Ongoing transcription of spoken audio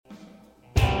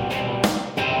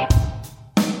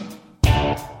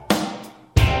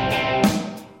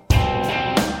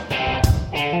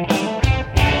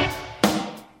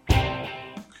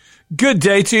Good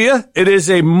day to you. It is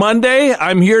a Monday.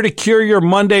 I'm here to cure your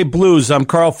Monday blues. I'm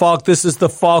Carl Falk. This is the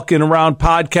Falk and Around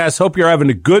podcast. Hope you're having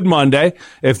a good Monday,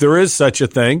 if there is such a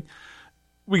thing.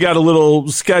 We got a little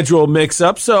schedule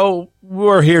mix-up, so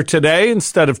we're here today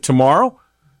instead of tomorrow.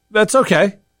 That's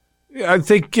okay. I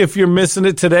think if you're missing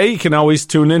it today, you can always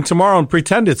tune in tomorrow and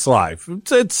pretend it's live.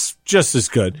 It's just as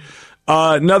good.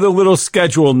 Another little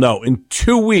schedule note. In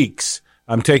 2 weeks,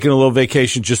 I'm taking a little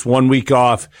vacation, just 1 week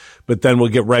off, but then we'll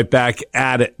get right back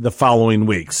at it the following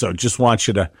week. So just want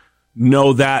you to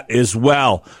know that as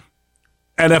well.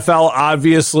 NFL,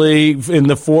 obviously, in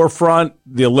the forefront.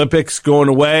 The Olympics going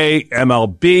away.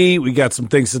 MLB, we got some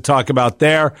things to talk about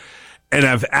there. And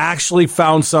I've actually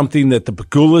found something that the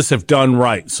Pegulas have done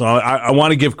right. So I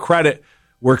want to give credit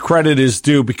where credit is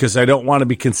due because I don't want to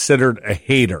be considered a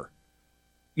hater.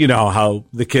 You know how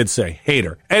the kids say,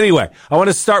 hater. Anyway, I want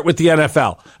to start with the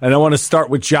NFL, and I want to start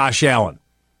with Josh Allen.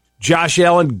 Josh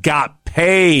Allen got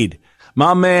paid.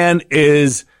 My man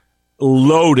is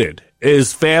loaded.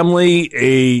 His family,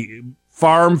 a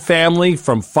farm family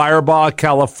from Firebaugh,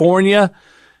 California,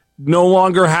 no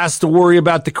longer has to worry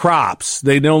about the crops.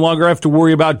 They no longer have to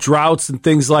worry about droughts and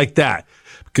things like that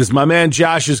because my man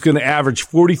Josh is going to average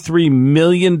 $43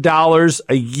 million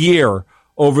a year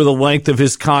over the length of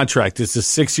his contract. It's a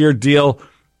 6-year deal,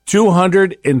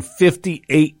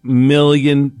 $258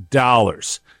 million.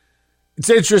 It's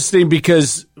interesting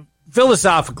because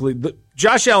philosophically,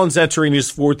 Josh Allen's entering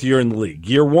his 4th year in the league.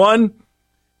 Year one,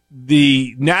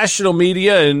 the national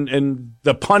media and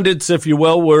the pundits, if you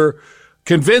will, were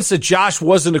convinced that Josh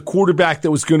wasn't a quarterback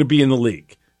that was going to be in the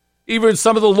league. Even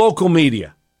some of the local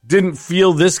media didn't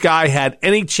feel this guy had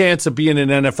any chance of being an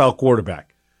NFL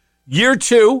quarterback. Year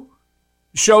two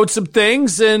showed some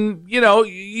things, and, you know,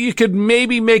 you could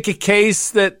maybe make a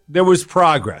case that there was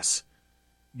progress.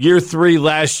 Year three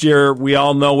last year, we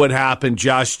all know what happened.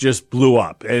 Josh just blew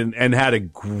up and had a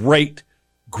great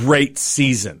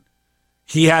season.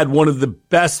 He had one of the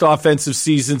best offensive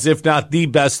seasons, if not the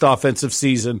best offensive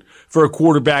season for a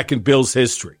quarterback in Bills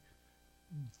history.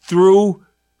 Threw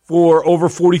for over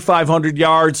 4,500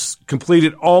 yards,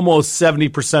 completed almost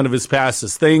 70% of his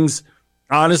passes. Things,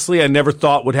 honestly, I never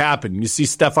thought would happen. You see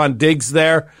Stephon Diggs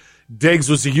there. Diggs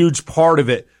was a huge part of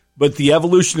it, but the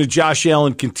evolution of Josh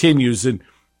Allen continues. And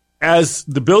as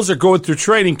the Bills are going through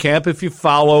training camp, if you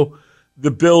follow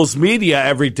the Bills media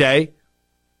every day,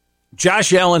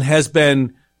 Josh Allen has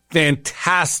been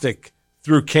fantastic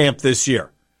through camp this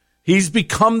year. He's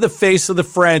become the face of the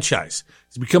franchise.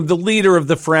 He's become the leader of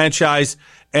the franchise,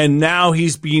 and now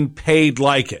he's being paid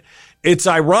like it. It's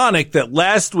ironic that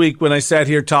last week when I sat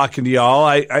here talking to y'all,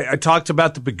 I talked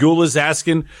about the Pegulas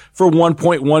asking for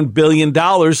 $1.1 billion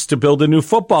to build a new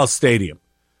football stadium.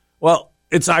 Well,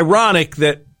 it's ironic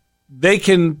that they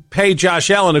can pay Josh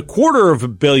Allen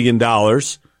 $250 million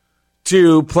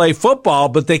to play football,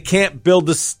 but they can't build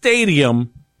a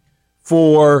stadium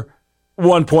for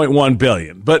 $1.1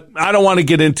 billion. But I don't want to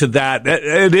get into that.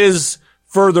 It is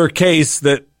further case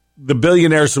that the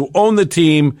billionaires who own the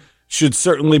team should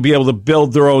certainly be able to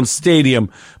build their own stadium.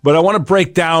 But I want to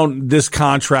break down this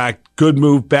contract. Good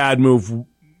move, bad move.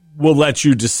 We'll let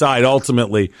you decide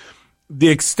ultimately. The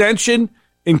extension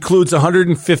includes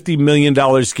 $150 million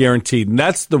guaranteed, and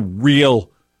that's the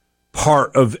real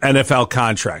part of NFL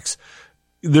contracts.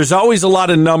 There's always a lot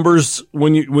of numbers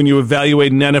when you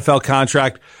evaluate an NFL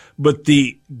contract, but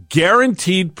the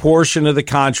guaranteed portion of the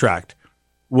contract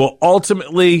will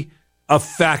ultimately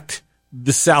affect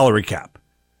the salary cap.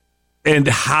 And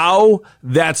how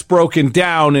that's broken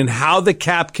down and how the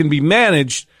cap can be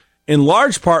managed in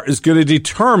large part is going to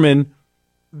determine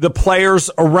the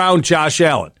players around Josh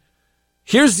Allen.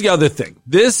 Here's the other thing.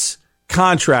 This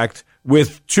contract,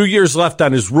 with 2 years left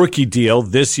on his rookie deal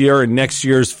this year and next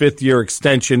year's 5th-year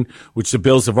extension, which the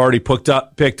Bills have already picked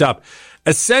up,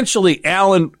 essentially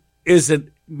Allen is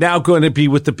now going to be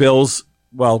with the Bills,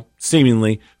 well,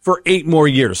 seemingly, for 8 more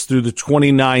years through the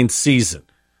 29 season.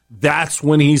 That's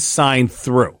when he's signed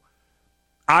through.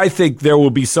 I think there will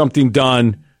be something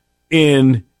done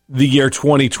in the year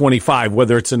 2025,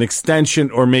 whether it's an extension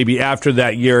or maybe after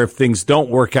that year, if things don't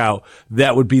work out,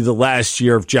 that would be the last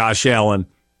year of Josh Allen.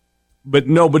 But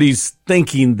nobody's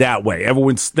thinking that way.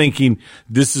 Everyone's thinking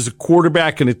this is a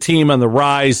quarterback and a team on the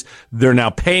rise. They're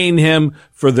now paying him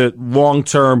for the long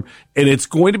term. And it's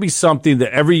going to be something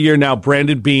that every year now,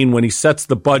 Brandon Beane, when he sets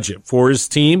the budget for his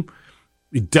team,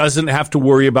 he doesn't have to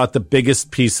worry about the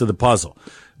biggest piece of the puzzle.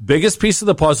 Biggest piece of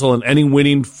the puzzle in any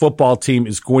winning football team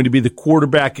is going to be the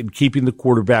quarterback and keeping the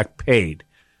quarterback paid.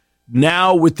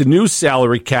 Now, with the new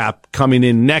salary cap coming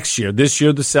in next year, this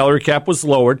year the salary cap was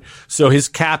lowered, so his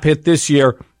cap hit this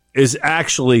year is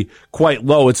actually quite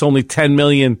low. It's only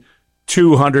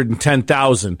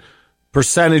 $10,210,000.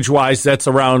 Percentage-wise, that's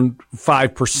around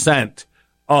 5%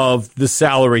 of the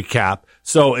salary cap.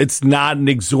 So it's not an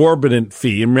exorbitant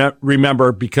fee. And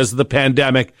remember, because of the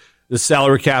pandemic, the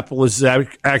salary cap was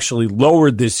actually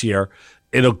lowered this year.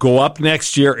 It'll go up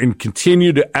next year and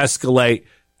continue to escalate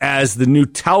as the new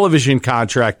television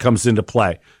contract comes into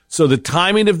play. So the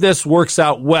timing of this works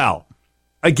out well.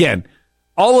 Again,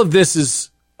 all of this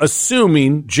is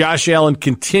assuming Josh Allen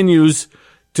continues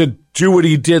to do what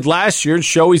he did last year and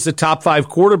show he's a top 5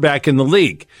 quarterback in the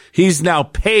league. He's now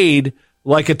paid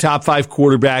like a top 5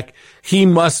 quarterback. He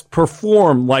must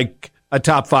perform like a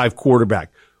top 5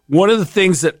 quarterback. One of the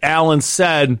things that Allen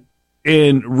said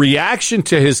in reaction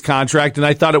to his contract, and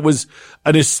I thought it was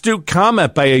an astute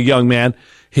comment by a young man,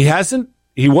 he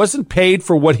wasn't paid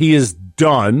for what he has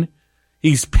done.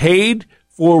 He's paid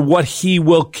for what he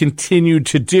will continue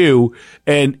to do,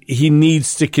 and he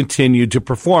needs to continue to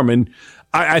perform. And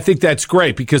I think that's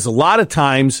great because a lot of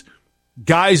times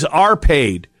guys are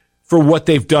paid for what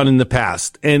they've done in the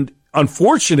past. And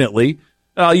unfortunately,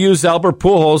 I'll use Albert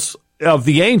Pujols of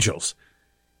the Angels.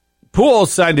 Pujols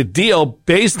signed a deal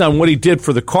based on what he did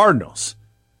for the Cardinals,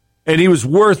 and he was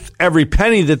worth every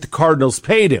penny that the Cardinals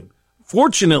paid him.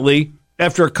 Fortunately,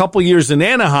 after a couple years in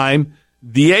Anaheim,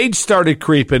 the age started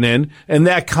creeping in, and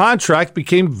that contract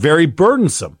became very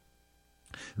burdensome.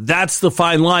 That's the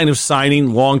fine line of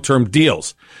signing long-term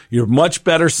deals. You're much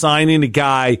better signing a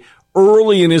guy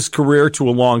early in his career to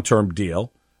a long-term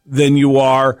deal than you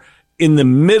are in the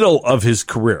middle of his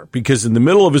career, because in the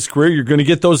middle of his career, you're going to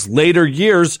get those later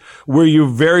years where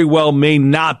you very well may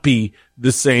not be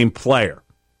the same player.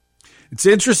 It's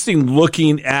interesting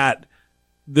looking at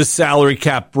the salary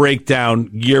cap breakdown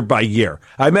year by year.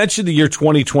 I mentioned the year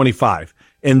 2025,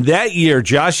 and that year,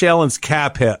 Josh Allen's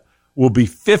cap hit will be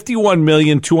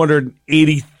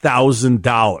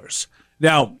 $51,280,000.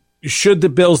 Now, should the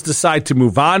Bills decide to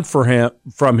move on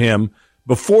from him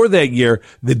before that year,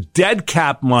 the dead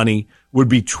cap money would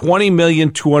be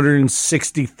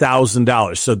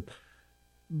 $20,260,000. So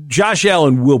Josh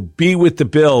Allen will be with the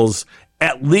Bills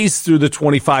at least through the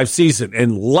 25 season,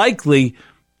 and likely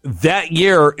that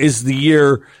year is the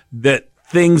year that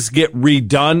things get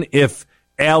redone if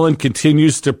Allen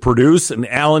continues to produce and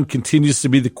Allen continues to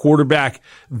be the quarterback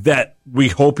that we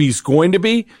hope he's going to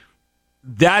be.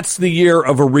 That's the year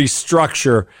of a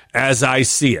restructure as I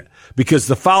see it. Because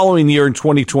the following year in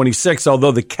 2026,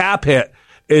 although the cap hit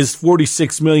is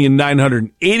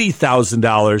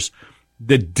 $46,980,000,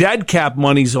 the dead cap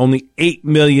money is only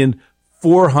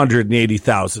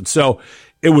 $8,480,000. So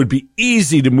it would be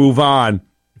easy to move on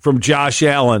from Josh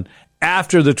Allen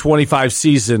after the 25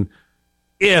 season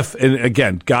if, and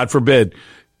again, God forbid,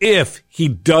 if he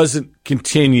doesn't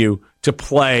continue to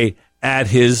play at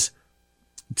his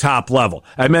top level.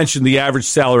 I mentioned the average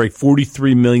salary,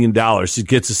 $43 million. He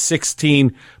gets a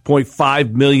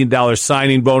 $16.5 million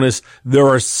signing bonus. There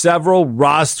are several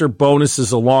roster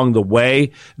bonuses along the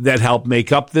way that help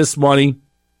make up this money.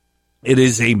 It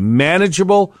is a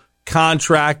manageable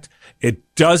contract.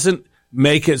 It doesn't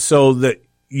make it so that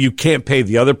you can't pay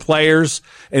the other players.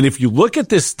 And if you look at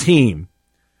this team,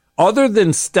 other than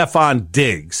Stephon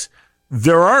Diggs,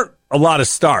 there aren't a lot of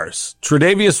stars.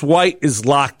 Tre'Davious White is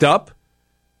locked up.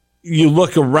 You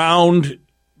look around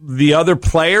the other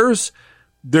players,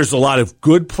 there's a lot of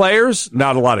good players,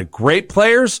 not a lot of great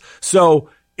players. So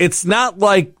it's not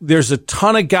like there's a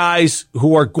ton of guys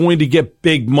who are going to get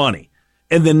big money.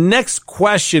 And the next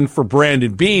question for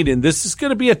Brandon Beane, and this is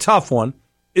going to be a tough one,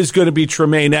 is going to be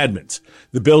Tremaine Edmunds.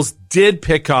 The Bills did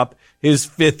pick up his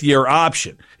fifth-year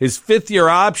option. His fifth-year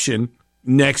option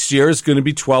next year is going to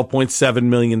be $12.7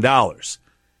 million.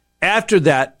 After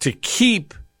that, to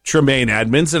keep Tremaine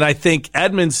Edmunds, and I think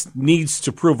Edmunds needs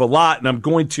to prove a lot, and I'm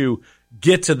going to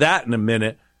get to that in a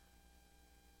minute,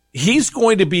 he's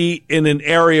going to be in an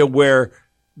area where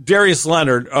Darius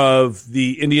Leonard of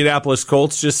the Indianapolis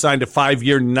Colts just signed a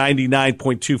 5-year,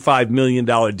 $99.25 million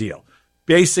deal.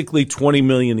 Basically $20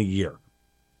 million a year.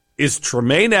 Is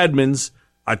Tremaine Edmunds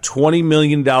a $20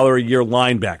 million a year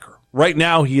linebacker? Right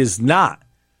now, he is not.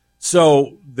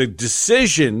 So the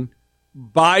decision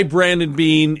by Brandon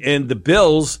Beane and the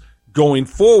Bills going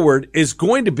forward is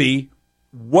going to be,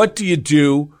 what do you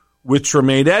do with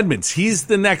Tremaine Edmunds? He's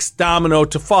the next domino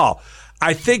to fall.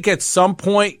 I think at some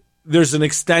point there's an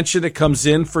extension that comes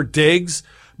in for Diggs,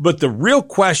 but the real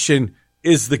question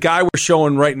is the guy we're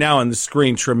showing right now on the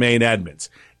screen, Tremaine Edmunds.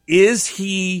 Is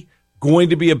he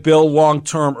going to be a Bill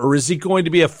long-term, or is he going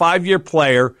to be a 5-year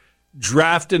player,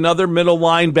 draft another middle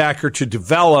linebacker to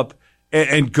develop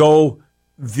and go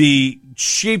the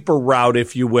cheaper route,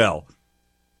 if you will?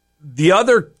 The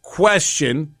other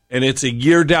question, and it's a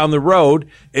year down the road,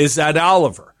 is Ed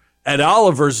Oliver. Ed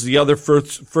Oliver's the other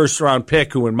first-round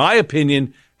pick who, in my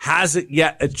opinion, hasn't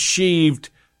yet achieved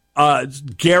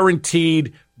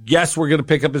guaranteed, yes, we're going to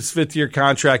pick up his fifth-year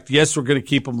contract, yes, we're going to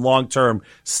keep him long-term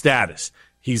status.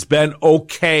 He's been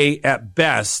okay at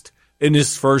best in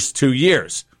his first 2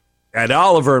 years. Ed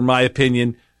Oliver, in my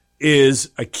opinion, is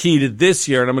a key to this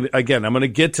year, and I'm going to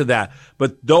get to that.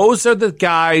 But those are the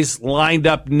guys lined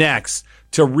up next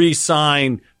to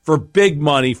re-sign for big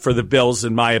money for the Bills,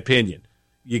 in my opinion.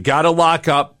 You got to lock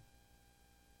up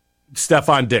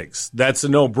Stephon Diggs. That's a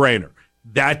no-brainer.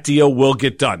 That deal will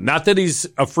get done. Not that he's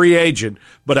a free agent,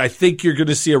 but I think you're going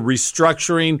to see a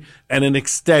restructuring and an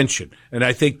extension, and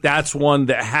I think that's one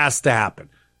that has to happen.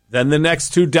 Then the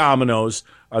next two dominoes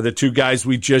are the two guys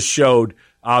we just showed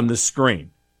on the screen,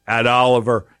 Ed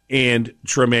Oliver and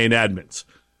Tremaine Edmunds.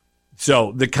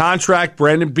 So the contract,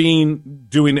 Brandon Beane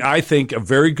doing, I think, a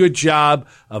very good job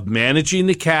of managing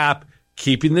the cap,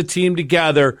 keeping the team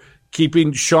together,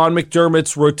 keeping Sean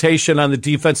McDermott's rotation on the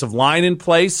defensive line in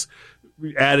place.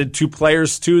 We added two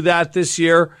players to that this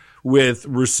year with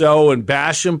Rousseau and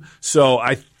Basham. So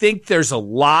I think there's a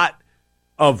lot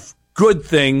of good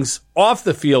things off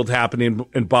the field happening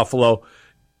in Buffalo.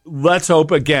 Let's hope,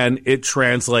 again, it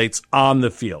translates on the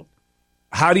field.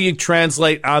 How do you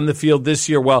translate on the field this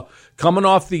year? Well, coming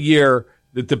off the year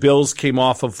that the Bills came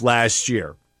off of last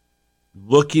year,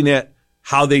 looking at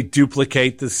how they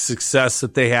duplicate the success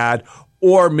that they had,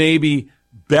 or maybe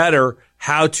better,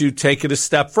 how to take it a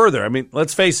step further. I mean,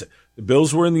 let's face it, the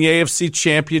Bills were in the AFC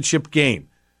Championship game.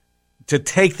 To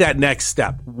take that next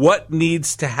step, what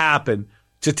needs to happen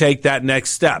to take that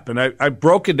next step? And I've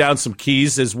broken down some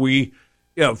keys as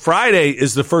Friday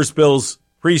is the first Bills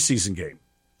preseason game.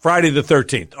 Friday the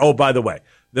 13th. Oh, by the way,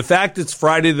 the fact it's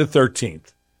Friday the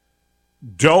 13th,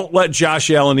 don't let Josh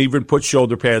Allen even put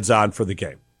shoulder pads on for the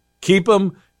game. Keep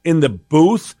him in the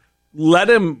booth. Let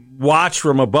him watch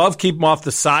from above. Keep him off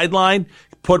the sideline.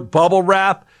 Put bubble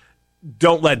wrap.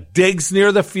 Don't let Diggs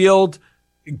near the field.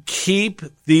 Keep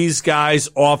these guys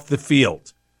off the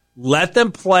field. Let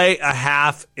them play a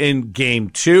half in game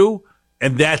 2,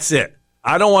 and that's it.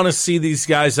 I don't want to see these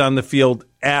guys on the field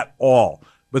at all.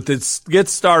 But this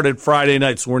gets started Friday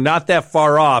night, so we're not that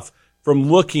far off from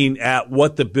looking at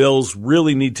what the Bills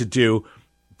really need to do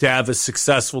to have a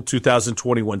successful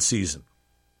 2021 season.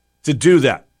 To do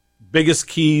that, biggest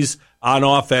keys on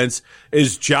offense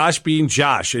is Josh being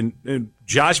Josh. And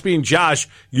Josh being Josh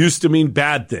used to mean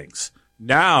bad things.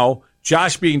 Now,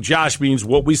 Josh being Josh means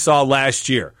what we saw last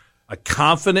year. A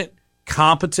confident,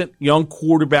 competent young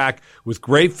quarterback with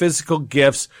great physical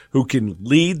gifts who can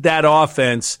lead that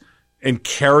offense and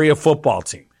carry a football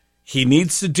team. He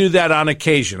needs to do that on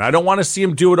occasion. I don't want to see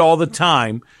him do it all the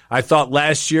time. I thought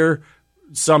last year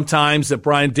sometimes that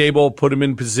Brian Daboll put him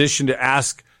in position to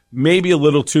ask maybe a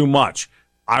little too much.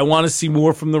 I want to see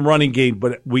more from the running game,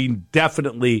 but we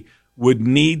definitely would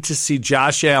need to see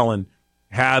Josh Allen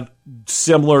have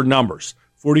similar numbers.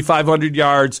 4,500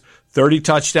 yards, 30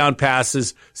 touchdown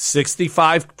passes,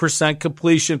 65%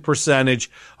 completion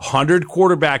percentage, 100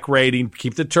 quarterback rating,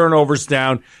 keep the turnovers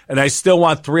down, and I still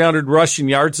want 300 rushing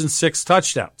yards and 6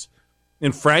 touchdowns.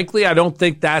 And frankly, I don't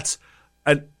think that's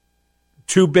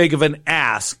too big of an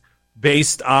ask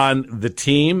based on the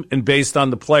team and based on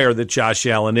the player that Josh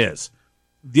Allen is.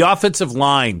 The offensive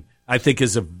line, I think,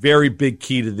 is a very big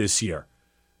key to this year.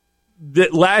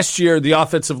 Last year, the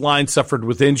offensive line suffered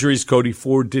with injuries. Cody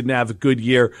Ford didn't have a good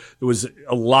year. There was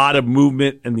a lot of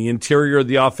movement in the interior of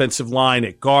the offensive line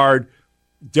at guard.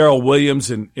 Darrell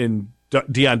Williams and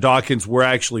Deion Dawkins were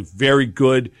actually very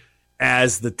good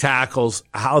as the tackles.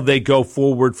 How they go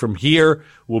forward from here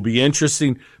will be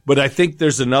interesting. But I think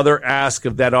there's another ask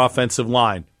of that offensive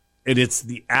line, and it's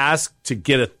the ask to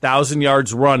get 1,000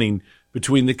 yards running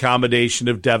between the combination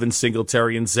of Devin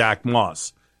Singletary and Zach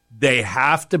Moss. They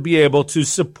have to be able to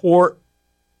support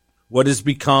what has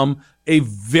become a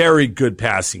very good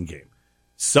passing game.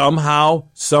 Somehow,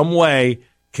 some way,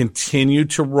 continue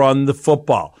to run the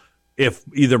football. If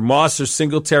either Moss or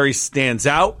Singletary stands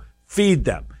out, feed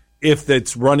them. If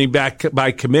it's running back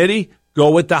by committee,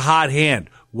 go with the hot hand.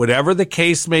 Whatever the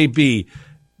case may be,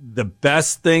 the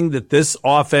best thing that this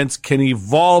offense can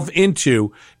evolve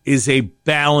into is a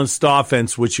balanced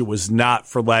offense, which it was not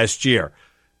for last year.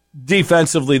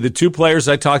 Defensively, the two players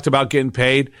I talked about getting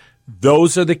paid,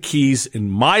 those are the keys, in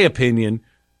my opinion,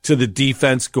 to the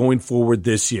defense going forward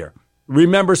this year.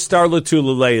 Remember, Star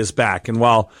Lotulelei is back, and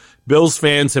while Bills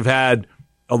fans have had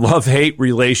a love-hate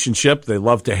relationship, they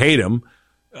love to hate him,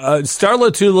 Star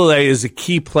Lotulelei is a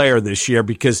key player this year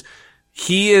because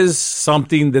he is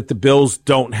something that the Bills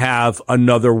don't have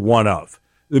another one of.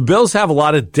 The Bills have a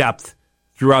lot of depth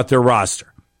throughout their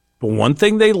roster, but one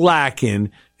thing they lack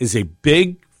in is a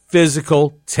big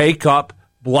physical take-up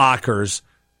blockers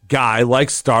guy like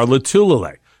Star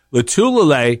Lotulelei.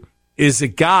 Lotulelei is a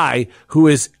guy who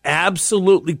is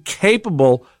absolutely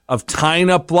capable of tying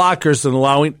up blockers and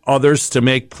allowing others to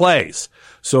make plays.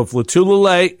 So if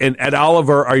Lotulelei and Ed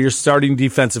Oliver are your starting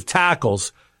defensive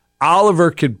tackles,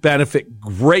 Oliver could benefit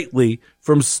greatly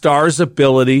from Star's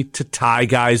ability to tie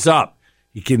guys up.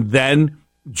 He can then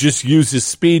just use his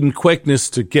speed and quickness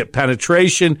to get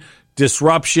penetration,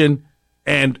 disruption,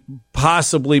 and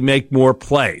possibly make more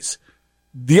plays.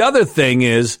 The other thing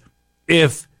is,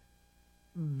 if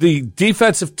the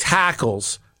defensive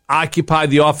tackles occupy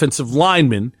the offensive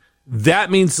linemen,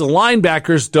 that means the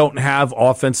linebackers don't have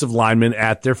offensive linemen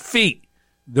at their feet.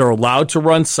 They're allowed to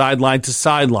run sideline to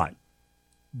sideline.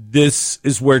 This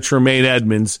is where Tremaine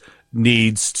Edmunds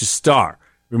needs to start.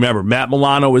 Remember, Matt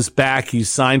Milano is back. He's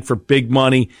signed for big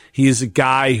money. He is a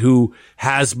guy who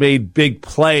has made big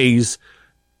plays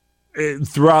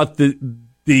throughout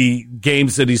the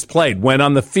games that he's played. When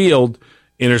on the field,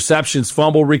 interceptions,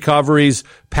 fumble recoveries,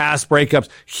 pass breakups,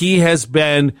 he has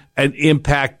been an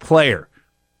impact player.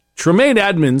 Tremaine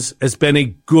Edmunds has been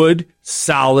a good,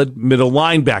 solid middle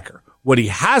linebacker. What he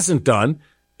hasn't done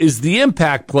is the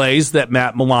impact plays that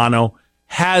Matt Milano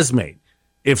has made.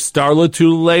 If Star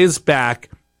Lotulelei is back,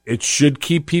 it should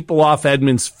keep people off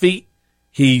Edmunds' feet.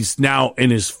 He's now in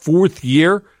his fourth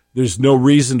year. There's no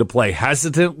reason to play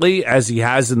hesitantly as he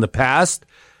has in the past.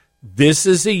 This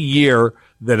is a year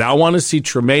that I want to see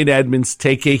Tremaine Edmunds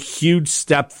take a huge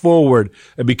step forward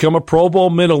and become a Pro Bowl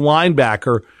middle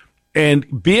linebacker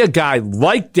and be a guy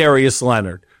like Darius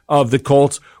Leonard of the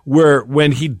Colts, where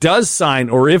when he does sign,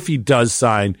 or if he does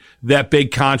sign that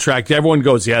big contract, everyone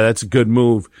goes, yeah, that's a good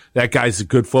move. That guy's a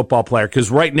good football player. Because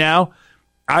right now,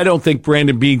 I don't think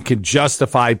Brandon Beane can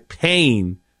justify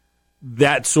paying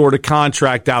that sort of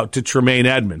contract out to Tremaine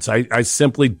Edmunds. I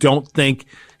simply don't think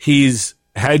he's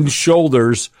head and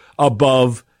shoulders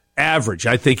above average.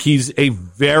 I think he's a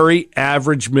very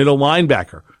average middle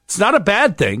linebacker. It's not a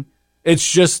bad thing. It's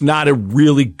just not a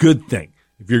really good thing.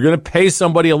 If you're going to pay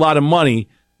somebody a lot of money,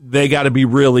 they got to be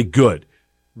really good.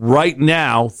 Right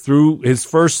now, through his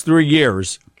first 3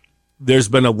 years, there's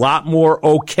been a lot more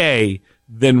okay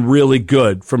than really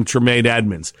good from Tremaine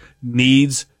Edmunds.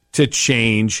 Needs to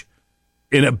change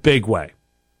in a big way.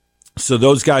 So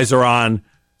those guys are on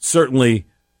certainly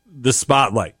the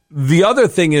spotlight. The other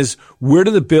thing is, where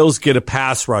do the Bills get a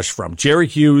pass rush from? Jerry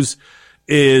Hughes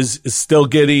is still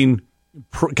getting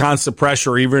constant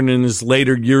pressure even in his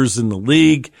later years in the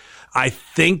league. I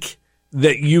think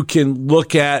that you can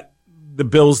look at the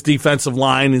Bills' defensive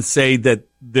line and say that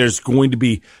there's going to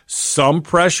be some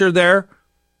pressure there,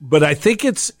 but I think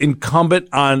it's incumbent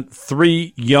on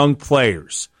 3 young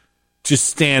players to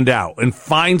stand out and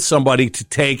find somebody to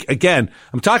take. Again,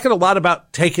 I'm talking a lot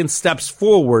about taking steps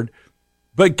forward,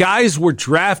 but guys were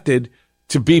drafted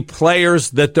to be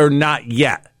players that they're not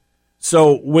yet.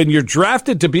 So when you're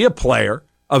drafted to be a player,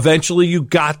 eventually you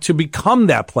got to become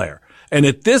that player. And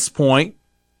at this point,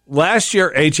 last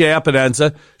year, A.J.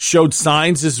 Epineza showed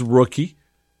signs as a rookie.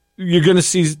 You're going to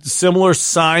see similar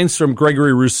signs from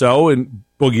Gregory Rousseau and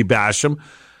Boogie Basham.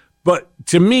 But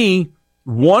to me,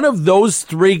 one of those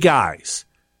 3 guys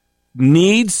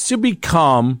needs to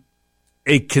become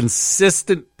a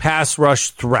consistent pass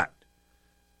rush threat.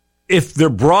 If they're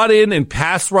brought in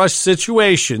pass rush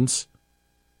situations,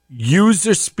 use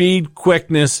their speed,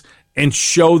 quickness, and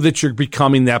show that you're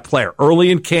becoming that player.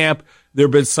 Early in camp, there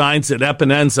have been signs that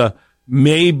Epineza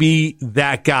may be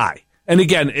that guy. And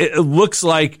again, it looks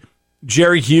like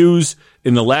Jerry Hughes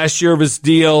in the last year of his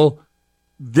deal,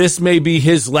 this may be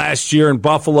his last year in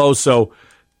Buffalo. So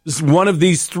one of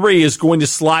these 3 is going to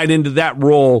slide into that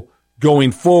role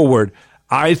going forward.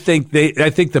 I think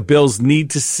the Bills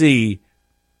need to see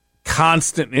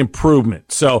constant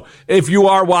improvement. So if you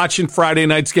are watching Friday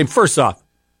night's game, first off,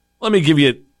 let me give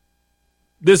you,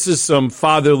 this is some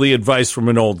fatherly advice from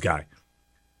an old guy.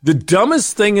 The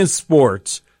dumbest thing in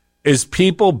sports is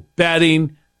people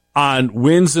betting on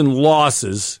wins and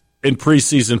losses in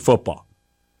preseason football.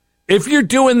 If you're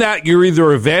doing that, you're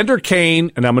either Evander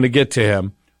Kane, and I'm going to get to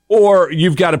him, or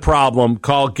you've got a problem.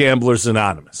 Call Gamblers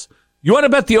Anonymous. You want to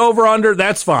bet the over-under?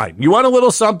 That's fine. You want a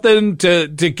little something to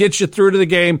get you through to the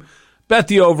game? Bet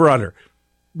the over-under.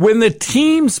 When the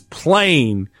team's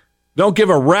playing, don't give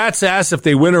a rat's ass if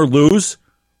they win or lose.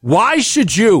 Why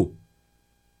should you?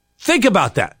 Think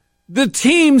about that. The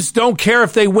teams don't care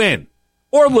if they win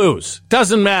or lose.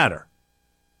 Doesn't matter.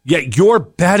 Yet you're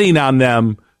betting on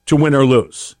them to win or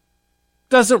lose.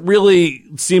 doesn't really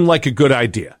seem like a good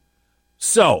idea.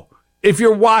 So if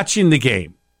you're watching the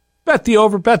game, bet the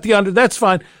over, bet the under, that's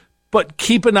fine. But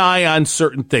keep an eye on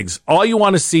certain things. All you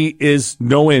want to see is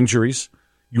no injuries.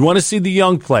 You want to see the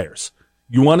young players.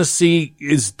 You want to see,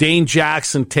 is Dane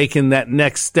Jackson taking that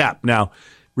next step? Now,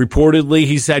 reportedly,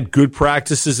 he's had good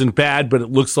practices and bad, but it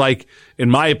looks like, in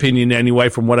my opinion anyway,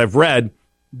 from what I've read,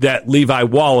 that Levi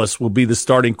Wallace will be the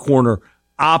starting corner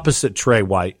opposite Trey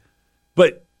White.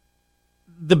 But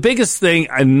the biggest thing,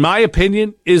 in my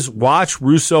opinion, is watch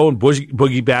Russo and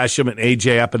Boogie Basham and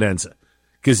A.J. Epinenza.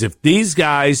 Because if these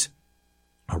guys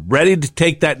are ready to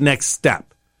take that next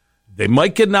step, they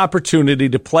might get an opportunity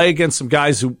to play against some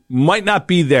guys who might not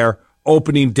be there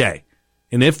opening day.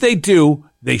 And if they do,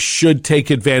 they should take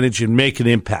advantage and make an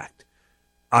impact.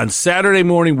 On Saturday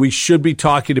morning, we should be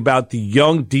talking about the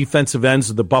young defensive ends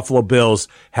of the Buffalo Bills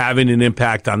having an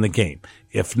impact on the game.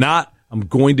 If not, I'm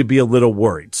going to be a little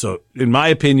worried. So, in my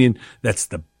opinion, that's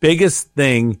the biggest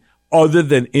thing other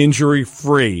than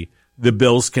injury-free the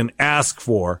Bills can ask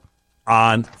for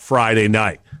on Friday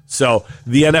night. So,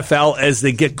 the NFL, as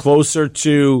they get closer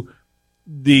to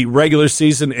the regular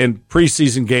season and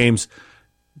preseason games,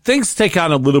 things take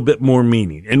on a little bit more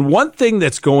meaning. And one thing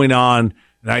that's going on,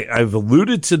 and I've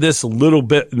alluded to this a little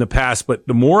bit in the past, but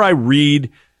the more I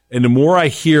read and the more I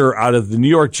hear out of the New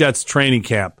York Jets training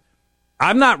camp,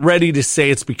 I'm not ready to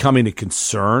say it's becoming a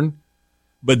concern,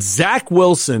 but Zach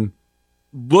Wilson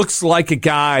looks like a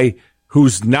guy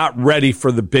who's not ready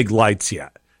for the big lights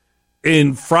yet.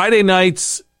 In Friday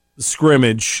night's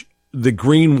scrimmage, the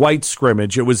green-white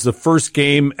scrimmage, it was the first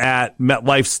game at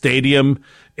MetLife Stadium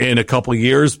in a couple of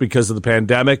years because of the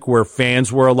pandemic where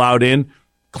fans were allowed in.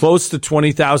 Close to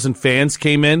 20,000 fans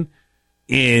came in,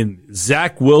 and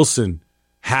Zach Wilson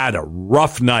had a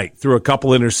rough night, threw a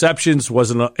couple interceptions,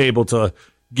 wasn't able to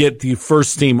get the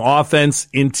first-team offense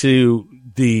into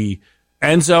the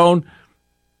end zone.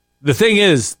 The thing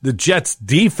is, the Jets'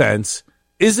 defense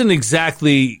isn't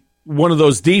exactly one of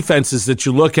those defenses that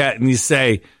you look at and you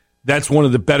say, that's one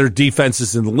of the better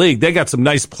defenses in the league. They got some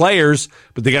nice players,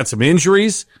 but they got some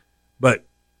injuries. But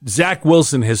Zach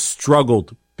Wilson has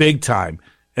struggled big time,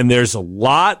 and there's a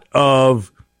lot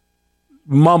of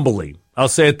mumbling. I'll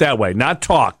say it that way. Not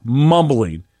talk,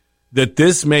 mumbling, that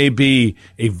this may be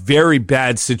a very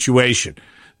bad situation.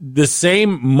 The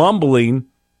same mumbling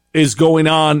is going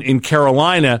on in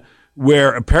Carolina,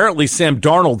 where apparently Sam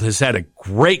Darnold has had a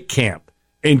great camp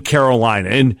in Carolina.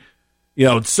 And, you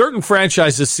know, certain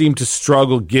franchises seem to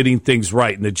struggle getting things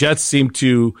right, and the Jets seem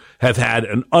to have had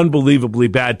an unbelievably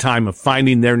bad time of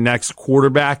finding their next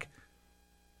quarterback.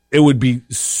 It would be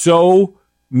so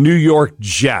New York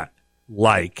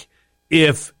Jet-like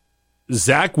if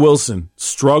Zach Wilson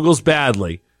struggles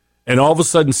badly and all of a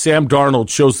sudden Sam Darnold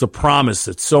shows the promise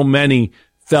that so many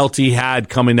felt he had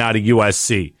coming out of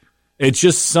USC. It's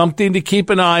just something to keep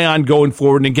an eye on going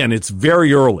forward. And again, it's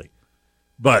very early.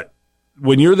 But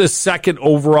when you're the second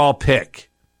overall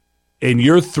pick and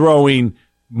you're throwing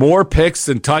more picks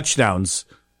than touchdowns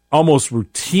almost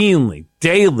routinely,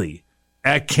 daily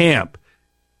at camp,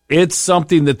 it's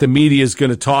something that the media is going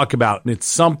to talk about, and it's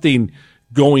something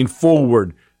going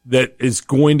forward that is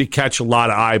going to catch a lot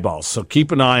of eyeballs. So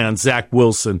keep an eye on Zach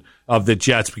Wilson of the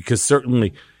Jets, because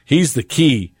certainly he's the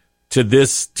key to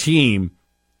this team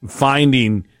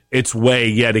finding its way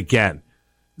yet again.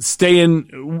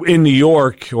 Staying in New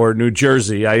York or New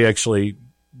Jersey, I actually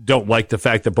don't like the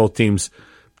fact that both teams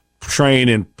train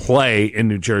and play in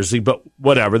New Jersey, but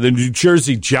whatever. The New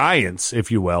Jersey Giants,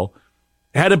 if you will,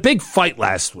 had a big fight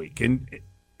last week, and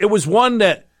it was one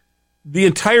that the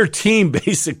entire team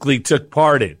basically took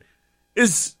part in.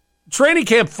 Training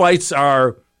camp fights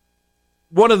are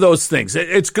one of those things.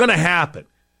 It's going to happen.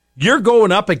 You're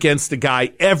going up against a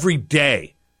guy every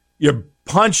day. You're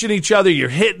punching each other. You're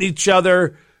hitting each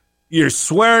other. You're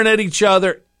swearing at each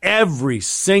other every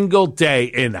single day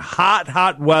in hot,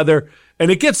 hot weather,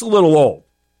 and it gets a little old.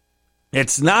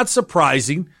 It's not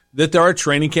surprising that there are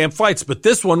training camp fights, but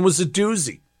this one was a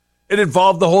doozy. It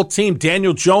involved the whole team.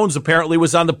 Daniel Jones apparently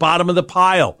was on the bottom of the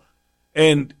pile,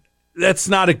 and that's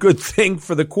not a good thing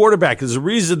for the quarterback. There's a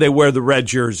reason they wear the red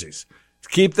jerseys, to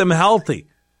keep them healthy.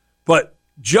 But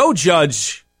Joe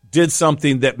Judge did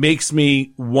something that makes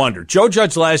me wonder. Joe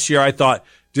Judge last year, I thought,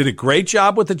 did a great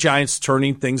job with the Giants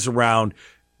turning things around,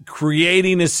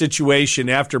 creating a situation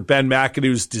after Ben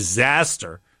McAdoo's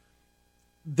disaster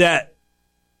that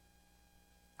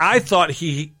I thought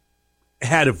he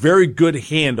had a very good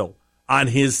handle on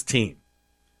his team.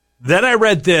 Then I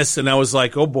read this, and I was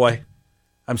like, oh boy,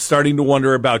 I'm starting to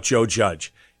wonder about Joe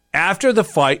Judge. After the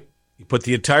fight, he put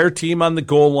the entire team on the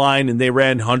goal line, and they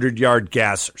ran 100-yard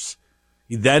gassers.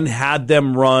 He then had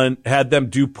them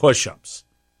do push-ups.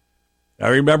 I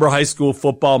remember high school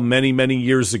football many, many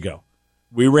years ago.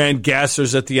 We ran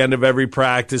gassers at the end of every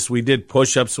practice. We did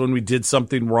push-ups when we did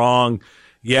something wrong.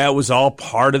 Yeah, it was all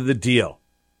part of the deal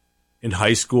in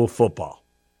high school football.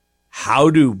 How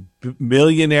do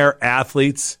millionaire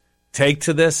athletes take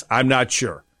to this? I'm not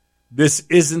sure. This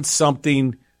isn't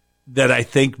something that I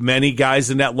think many guys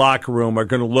in that locker room are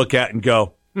going to look at and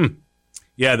go,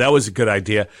 yeah, that was a good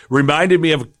idea. Reminded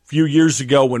me of a few years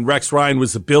ago when Rex Ryan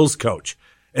was the Bills coach,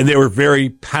 and they were very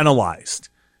penalized.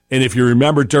 And if you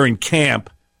remember during camp,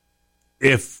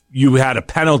 if you had a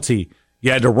penalty,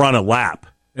 you had to run a lap.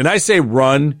 And I say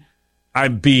run,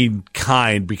 I'm being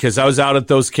kind, because I was out at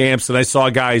those camps and I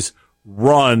saw guys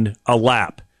run a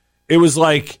lap. It was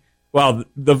like, well,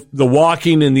 the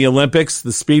walking in the Olympics,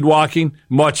 the speed walking,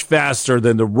 much faster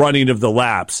than the running of the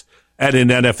laps at an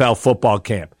NFL football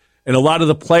camp. And a lot of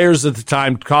the players at the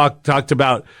time talked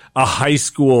about a high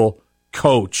school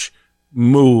coach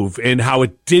move and how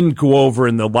it didn't go over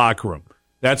in the locker room.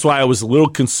 That's why I was a little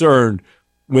concerned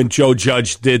when Joe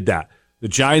Judge did that. The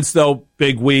Giants, though,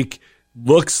 big week.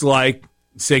 Looks like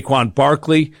Saquon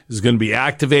Barkley is going to be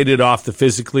activated off the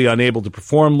physically unable to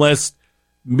perform list,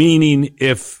 meaning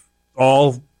if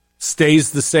all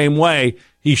stays the same way,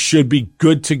 he should be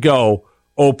good to go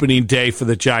opening day for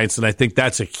the Giants. And I think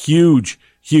that's a huge,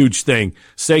 huge thing.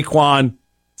 Saquon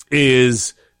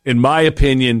is, in my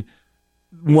opinion,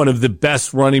 one of the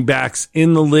best running backs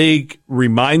in the league.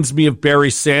 Reminds me of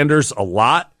Barry Sanders a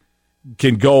lot.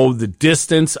 Can go the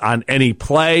distance on any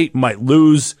play, might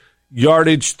lose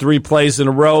yardage 3 plays in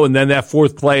a row, and then that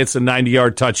fourth play, it's a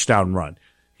 90-yard touchdown run.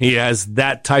 He has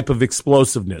that type of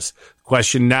explosiveness.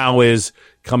 Question now is,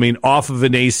 coming off of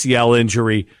an ACL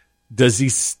injury, does he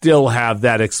still have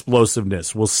that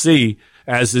explosiveness? We'll see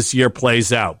as this year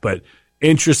plays out, but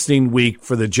interesting week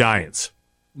for the Giants.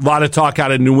 A lot of talk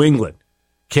out of New England.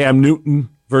 Cam Newton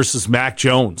versus Mac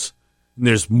Jones. And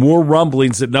there's more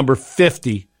rumblings that number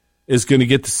 50 is going to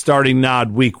get the starting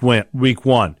nod week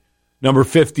one. Number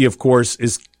 50, of course,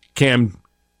 is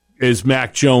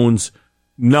Mac Jones'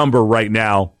 number right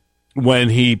now when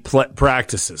he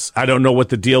practices. I don't know what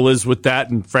the deal is with that,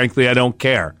 and frankly, I don't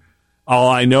care. All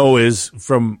I know is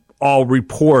from all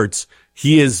reports,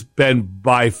 he has been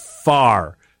by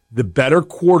far the better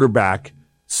quarterback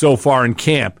so far in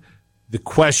camp. The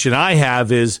question I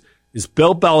have is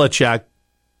Bill Belichick,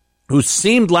 who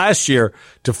seemed last year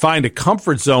to find a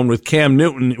comfort zone with Cam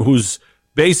Newton, who's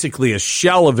basically a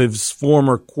shell of his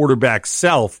former quarterback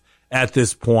self at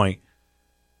this point,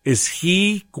 is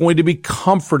he going to be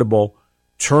comfortable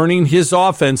turning his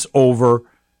offense over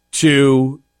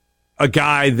to a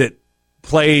guy that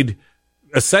played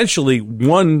essentially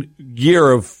 1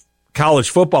 year of college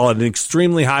football at an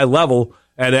extremely high level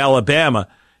at Alabama?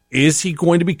 Is he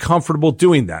going to be comfortable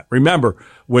doing that? Remember,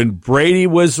 when Brady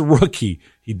was a rookie,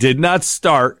 he did not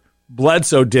start.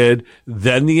 Bledsoe did.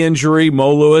 Then the injury,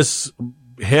 Mo Lewis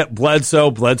hit Bledsoe.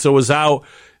 Bledsoe was out.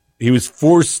 He was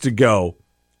forced to go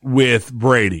with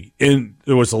Brady. And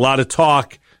there was a lot of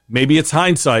talk, maybe it's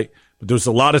hindsight, but there was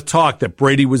a lot of talk that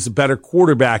Brady was a better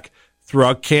quarterback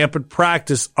throughout camp and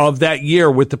practice of that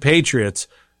year with the Patriots,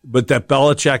 but that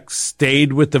Belichick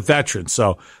stayed with the veterans.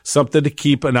 So something to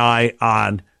keep an eye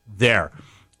on there.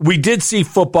 We did see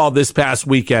football this past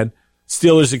weekend.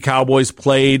 Steelers and Cowboys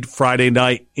played Friday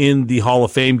night in the Hall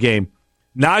of Fame game.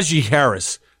 Najee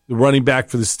Harris, the running back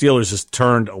for the Steelers, has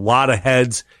turned a lot of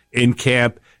heads in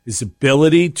camp. His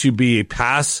ability to be a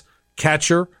pass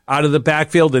catcher out of the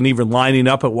backfield and even lining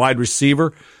up at wide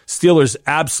receiver. Steelers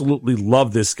absolutely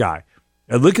love this guy.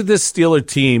 And look at this Steeler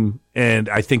team, and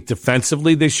I think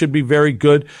defensively they should be very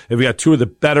good. And we got two of the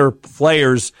better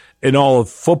players in all of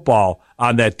football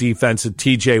on that defense, and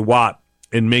T.J. Watt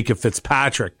and Minkah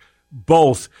Fitzpatrick.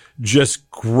 Both just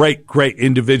great, great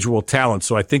individual talent.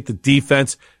 So I think the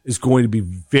defense is going to be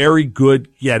very good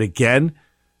yet again.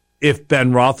 If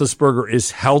Ben Roethlisberger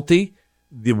is healthy,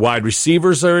 the wide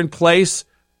receivers are in place.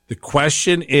 The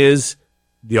question is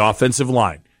the offensive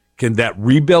line. Can that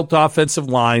rebuilt offensive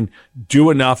line do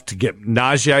enough to get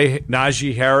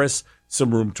Najee Harris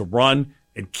some room to run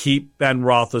and keep Ben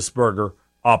Roethlisberger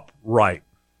upright?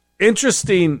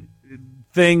 Interesting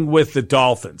thing with the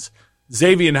Dolphins.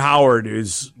 Xavier Howard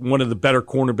is one of the better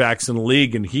cornerbacks in the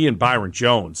league, and he and Byron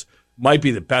Jones might be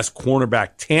the best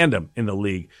cornerback tandem in the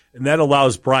league. And that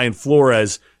allows Brian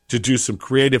Flores to do some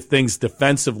creative things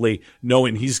defensively,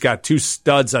 knowing he's got two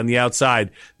studs on the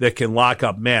outside that can lock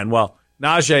up man. Well,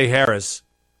 Xavier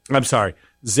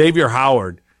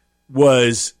Howard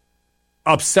was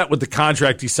upset with the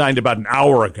contract he signed about an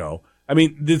hour ago. I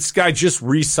mean, this guy just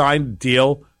re-signed a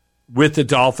deal with the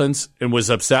Dolphins and was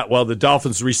upset. Well, the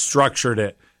Dolphins restructured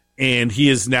it, and he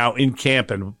is now in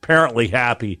camp and apparently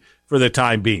happy for the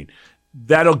time being.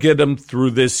 That'll get him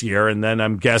through this year, and then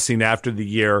I'm guessing after the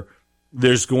year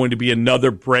there's going to be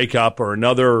another breakup or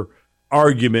another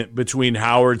argument between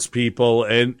Howard's people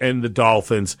and the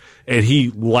Dolphins, and he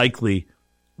likely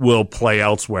will play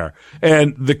elsewhere.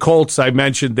 And the Colts, I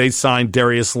mentioned, they signed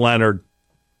Darius Leonard,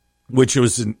 which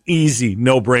was an easy,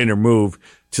 no-brainer move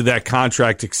to that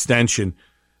contract extension.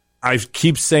 I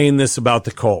keep saying this about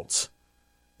the Colts.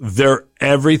 They're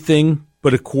everything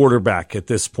but a quarterback at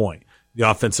this point. The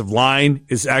offensive line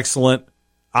is excellent.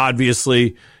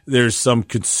 Obviously, there's some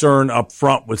concern up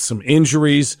front with some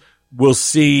injuries. We'll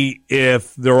see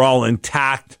if they're all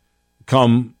intact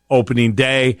come opening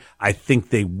day. I think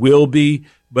they will be,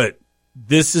 but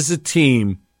this is a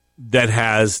team that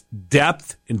has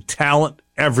depth and talent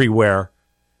everywhere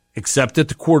except at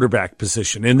the quarterback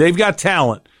position. And they've got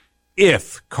talent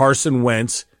if Carson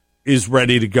Wentz is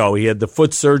ready to go. He had the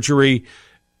foot surgery.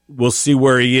 We'll see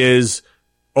where he is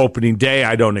opening day.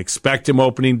 I don't expect him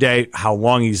opening day, how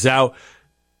long he's out.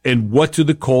 And what do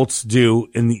the Colts do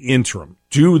in the interim?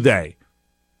 Do they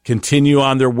continue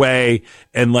on their way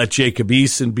and let Jacob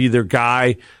Eason be their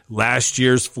guy? Last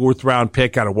year's fourth-round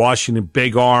pick out of Washington,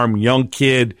 big arm, young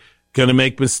kid, going to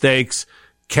make mistakes.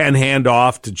 Can hand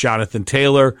off to Jonathan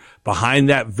Taylor behind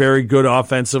that very good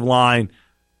offensive line.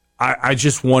 I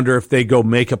just wonder if they go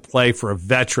make a play for a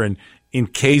veteran in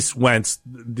case Wentz.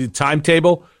 The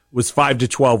timetable was 5 to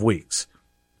 12 weeks.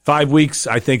 5 weeks,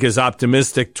 I think, is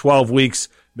optimistic. 12 weeks,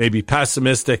 maybe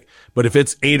pessimistic. But if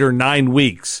it's 8 or 9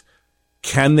 weeks,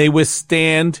 can they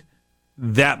withstand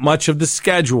that much of the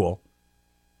schedule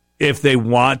if they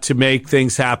want to make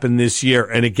things happen this year?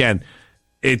 And again,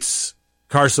 it's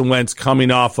Carson Wentz coming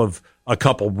off of a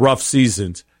couple rough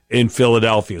seasons in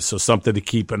Philadelphia, so something to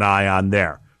keep an eye on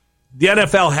there. The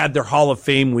NFL had their Hall of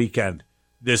Fame weekend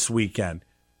this weekend,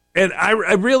 and I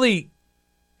really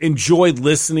enjoyed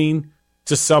listening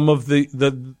to some of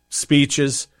the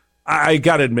speeches. I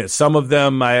got to admit, some of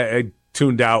them I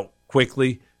tuned out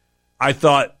quickly. I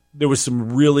thought there was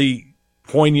some really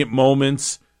poignant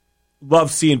moments.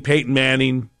 Love seeing Peyton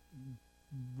Manning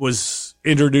was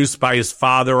introduced by his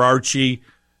father, Archie,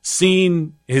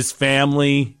 seeing his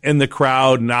family in the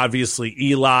crowd, and obviously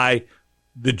Eli,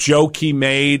 the joke he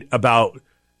made about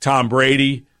Tom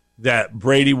Brady, that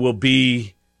Brady will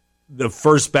be the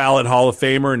first ballot Hall of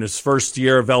Famer in his first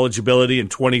year of eligibility in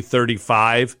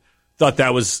 2035. Thought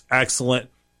that was excellent.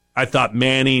 I thought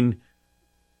Manning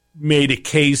made a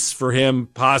case for him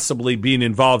possibly being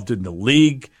involved in the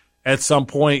league at some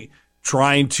point,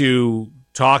 trying to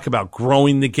talk about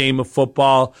growing the game of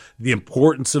football, the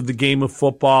importance of the game of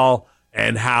football,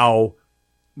 and how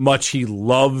much he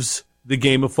loves the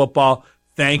game of football,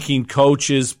 thanking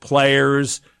coaches,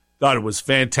 players. Thought it was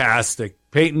fantastic.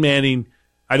 Peyton Manning,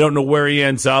 I don't know where he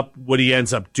ends up, what he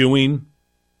ends up doing,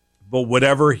 but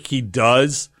whatever he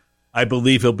does, I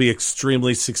believe he'll be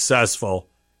extremely successful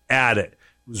at it.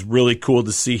 It was really cool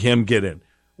to see him get in.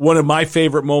 One of my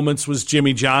favorite moments was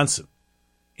Jimmy Johnson,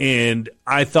 and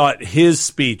I thought his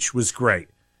speech was great.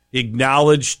 He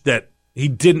acknowledged that he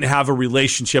didn't have a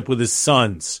relationship with his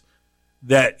sons,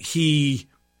 that he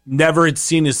never had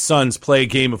seen his sons play a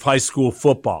game of high school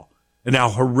football, and how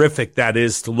horrific that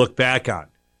is to look back on,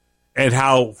 and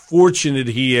how fortunate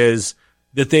he is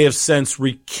that they have since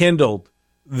rekindled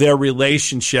their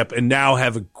relationship and now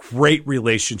have a great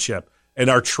relationship and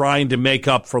are trying to make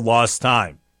up for lost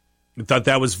time. I thought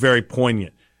that was very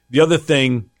poignant. The other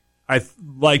thing, I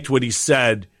liked what he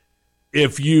said,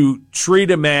 if you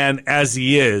treat a man as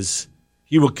he is,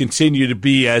 he will continue to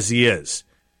be as he is.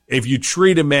 If you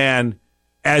treat a man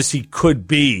as he could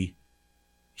be,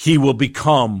 he will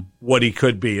become what he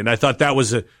could be. And I thought that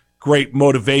was a great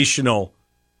motivational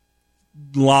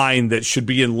line that should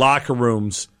be in locker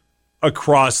rooms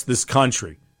across this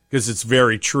country, because it's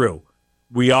very true.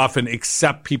 We often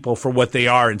accept people for what they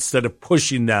are instead of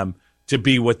pushing them to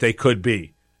be what they could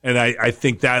be. And I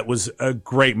think that was a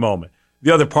great moment.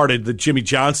 The other part of the Jimmy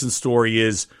Johnson story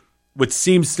is what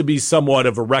seems to be somewhat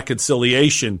of a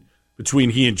reconciliation between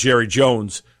he and Jerry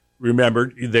Jones.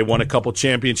 Remember, they won a couple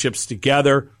championships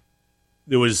together.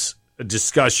 There was a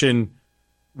discussion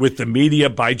with the media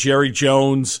by Jerry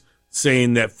Jones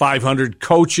saying that 500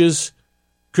 coaches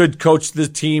could coach the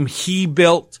team he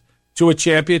built to a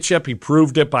championship. He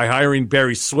proved it by hiring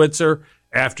Barry Switzer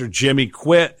after Jimmy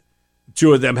quit. The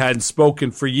two of them hadn't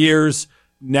spoken for years.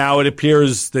 Now it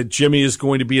appears that Jimmy is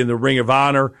going to be in the Ring of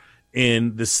Honor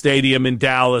in the stadium in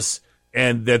Dallas,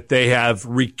 and that they have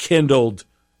rekindled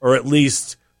or at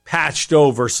least patched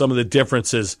over some of the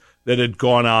differences that had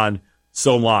gone on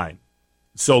so long.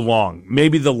 so long.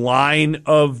 Maybe the line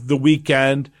of the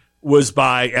weekend was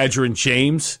by Edgerrin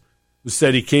James, who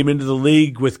said he came into the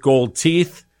league with gold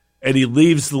teeth and he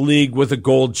leaves the league with a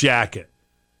gold jacket.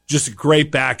 Just a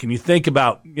great back. And you think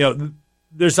about,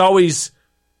 there's always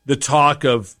the talk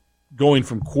of going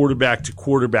from quarterback to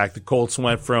quarterback. The Colts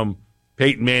went from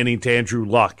Peyton Manning to Andrew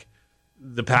Luck.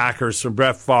 The Packers from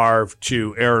Brett Favre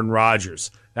to Aaron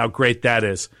Rodgers. How great that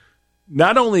is.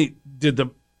 Not only did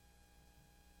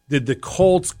the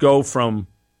Colts go from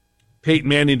Peyton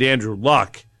Manning to Andrew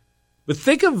Luck, but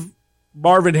think of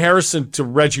Marvin Harrison to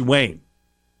Reggie Wayne.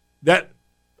 That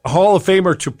Hall of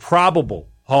Famer to probable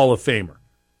Hall of Famer.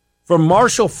 From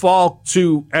Marshall Faulk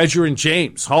to Edgerrin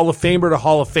James, Hall of Famer to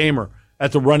Hall of Famer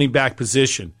at the running back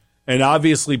position. And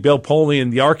obviously Bill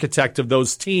Polian, the architect of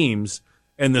those teams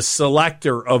and the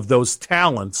selector of those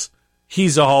talents,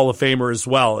 he's a Hall of Famer as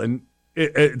well. And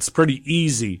it's pretty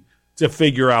easy to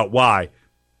figure out why.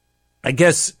 I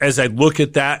guess as I look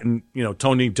at that, and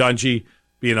Tony Dungy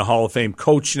being a Hall of Fame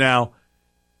coach now,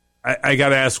 I got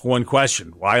to ask one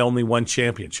question. Why only one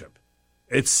championship?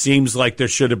 It seems like there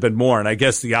should have been more. And I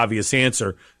guess the obvious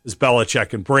answer is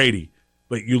Belichick and Brady.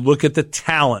 But you look at the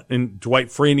talent, and Dwight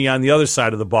Freeney on the other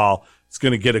side of the ball is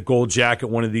going to get a gold jacket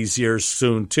one of these years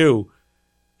soon, too.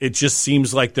 It just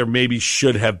seems like there maybe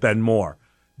should have been more.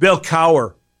 Bill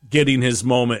Cowher getting his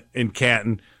moment in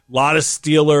Canton. A lot of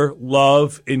Steeler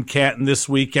love in Canton this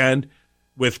weekend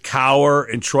with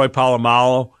Cowher and Troy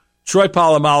Polamalu. Troy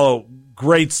Polamalu,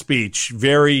 great speech,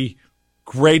 very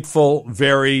grateful,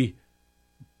 very,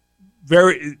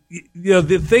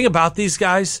 the thing about these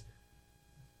guys,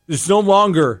 there's no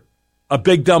longer a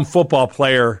big, dumb football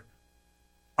player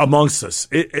amongst us.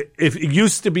 It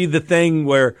used to be the thing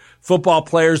where football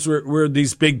players were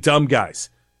these big, dumb guys.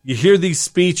 You hear these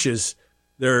speeches,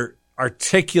 they're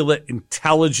articulate,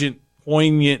 intelligent,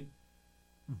 poignant,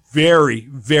 very,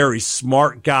 very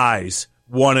smart guys,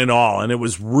 one and all. And it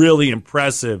was really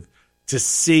impressive to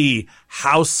see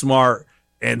how smart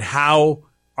and how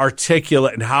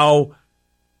articulate and how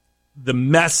the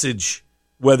message,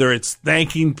 whether it's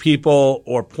thanking people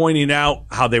or pointing out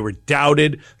how they were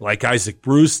doubted, like Isaac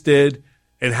Bruce did,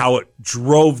 and how it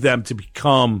drove them to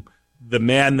become the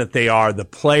man that they are, the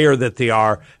player that they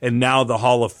are, and now the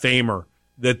Hall of Famer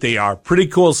that they are. Pretty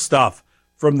cool stuff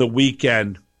from the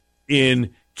weekend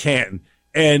in Canton.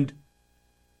 And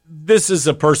this is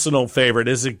a personal favorite.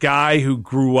 As a guy who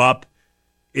grew up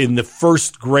in the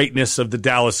first greatness of the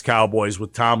Dallas Cowboys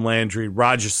with Tom Landry,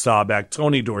 Roger Staubach,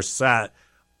 Tony Dorsett,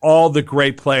 all the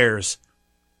great players.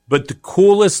 But the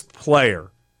coolest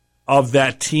player of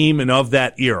that team and of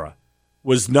that era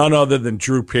was none other than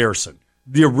Drew Pearson,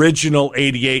 the original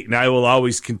 88, and I will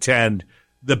always contend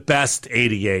the best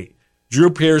 88. Drew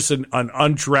Pearson, an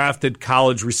undrafted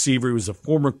college receiver. He was a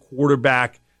former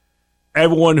quarterback.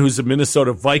 Everyone who's a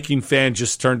Minnesota Viking fan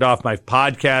just turned off my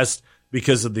podcast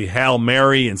because of the Hail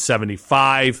Mary in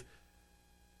 75.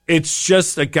 It's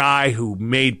just a guy who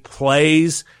made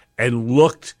plays and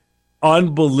looked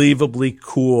unbelievably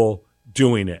cool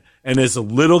doing it. And as a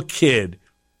little kid,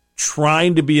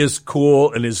 trying to be as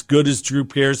cool and as good as Drew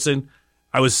Pearson,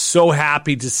 I was so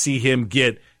happy to see him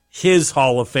get his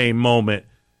Hall of Fame moment.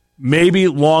 Maybe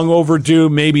long overdue,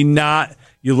 maybe not.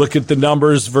 You look at the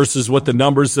numbers versus what the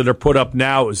numbers that are put up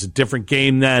now. It was a different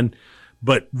game then,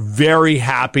 but very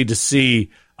happy to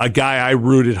see a guy I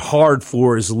rooted hard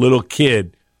for as a little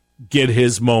kid get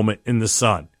his moment in the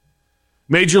sun.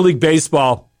 Major League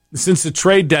Baseball, since the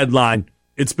trade deadline,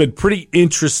 it's been pretty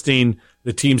interesting.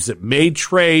 The teams that made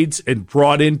trades and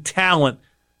brought in talent,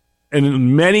 and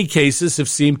in many cases have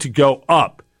seemed to go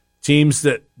up. Teams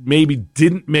that maybe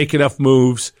didn't make enough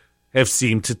moves have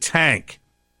seemed to tank.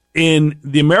 In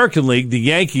the American League, the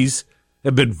Yankees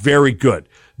have been very good.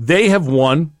 They have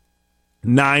won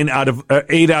 8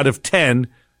 out of 10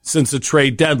 since the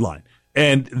trade deadline.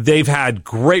 And they've had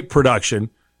great production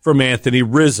from Anthony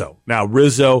Rizzo. Now,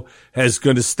 Rizzo is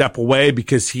going to step away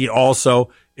because he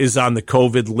also is on the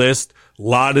COVID list. A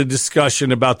lot of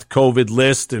discussion about the COVID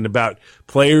list and about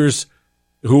players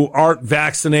who aren't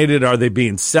vaccinated. Are they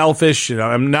being selfish?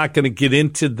 I'm not going to get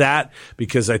into that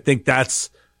because I think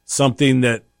that's something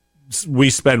that we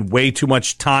spend way too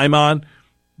much time on.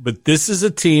 But this is a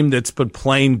team that's been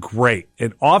playing great.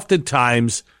 And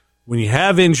oftentimes when you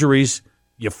have injuries,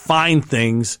 you find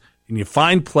things and you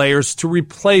find players to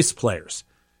replace players.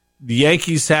 The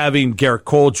Yankees having Garrett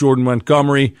Cole, Jordan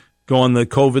Montgomery go on the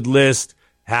COVID list,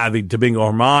 having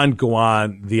Domingo Germán go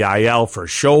on the IL for a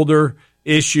shoulder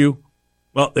issue.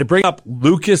 Well, they bring up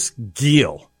Lucas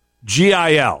Gil,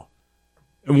 G-I-L.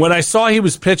 And when I saw he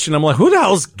was pitching, I'm like, who the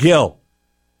hell's Gil?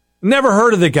 Never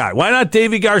heard of the guy. Why not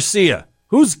Davy Garcia?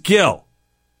 Who's Gil?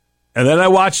 And then I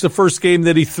watched the first game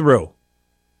that he threw.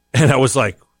 And I was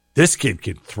like, this kid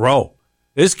can throw.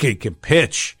 This kid can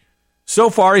pitch. So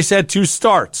far, he's had 2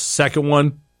 starts. Second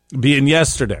one being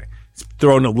yesterday. He's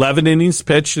thrown 11 innings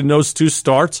pitched in those 2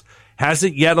 starts.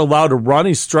 Hasn't yet allowed a run.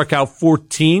 He struck out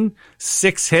 14,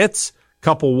 6 hits,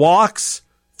 couple walks,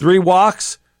 3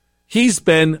 walks. He's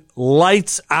been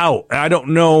lights out. I don't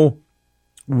know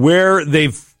where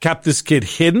they've kept this kid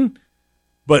hidden,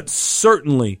 but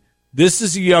certainly this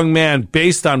is a young man,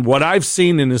 based on what I've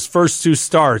seen in his first 2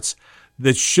 starts,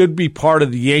 that should be part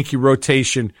of the Yankee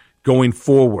rotation going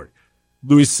forward.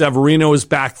 Luis Severino is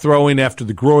back throwing after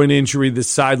the groin injury that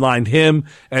sidelined him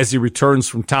as he returns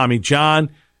from Tommy John.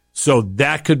 So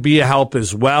that could be a help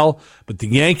as well. But the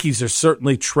Yankees are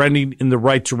certainly trending in the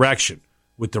right direction.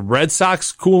 With the Red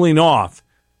Sox cooling off,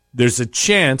 there's a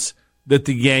chance that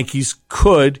the Yankees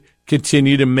could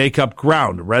continue to make up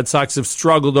ground. The Red Sox have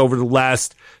struggled over the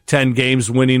last 10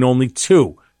 games, winning only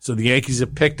 2. So the Yankees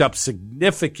have picked up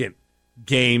significant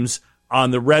games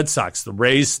on the Red Sox. The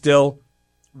Rays still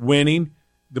winning.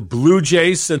 The Blue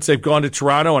Jays, since they've gone to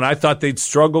Toronto, and I thought they'd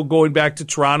struggle going back to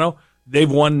Toronto, they've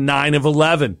won 9 of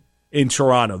 11 in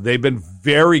Toronto. They've been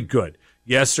very good.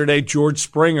 Yesterday, George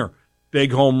Springer,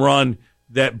 big home run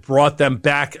that brought them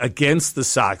back against the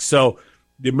Sox. So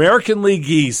the American League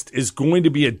East is going to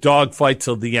be a dogfight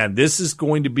till the end. This is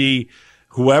going to be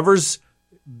whoever's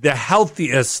the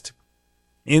healthiest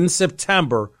in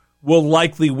September will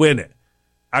likely win it.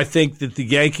 I think that the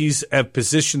Yankees have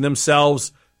positioned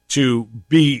themselves to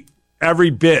be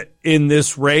every bit in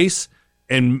this race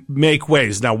and make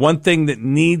waves. Now, one thing that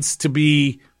needs to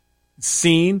be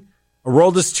seen,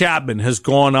 Aroldis Chapman has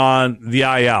gone on the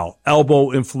IL,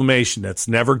 elbow inflammation. That's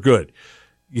never good.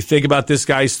 You think about this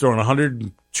guy, he's throwing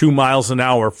 102 miles an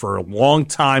hour for a long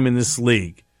time in this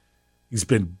league. He's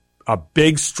been a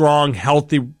big, strong,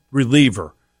 healthy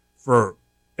reliever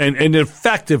and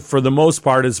effective for the most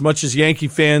part, as much as Yankee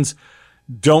fans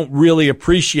don't really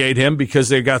appreciate him because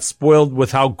they got spoiled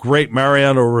with how great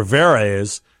Mariano Rivera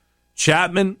is.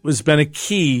 Chapman has been a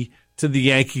key to the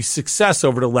Yankees' success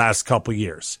over the last couple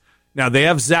years. Now, they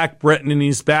have Zach Britton, and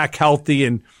he's back healthy,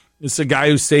 and it's a guy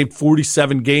who saved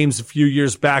 47 games a few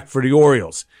years back for the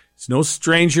Orioles. He's no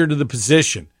stranger to the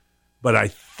position, but I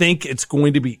think it's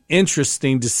going to be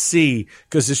interesting to see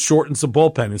because it shortens the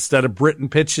bullpen. Instead of Britton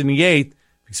pitching the 8th,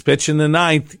 if he's pitching the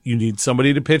 9th, you need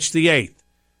somebody to pitch the 8th.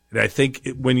 And I think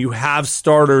when you have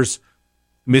starters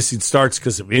missing starts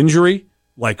because of injury,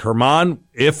 like Herman,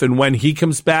 if and when he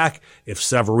comes back, if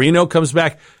Severino comes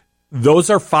back, those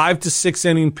are 5 to 6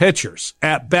 inning pitchers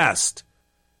at best.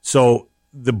 So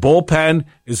the bullpen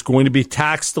is going to be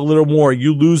taxed a little more.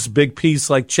 You lose a big piece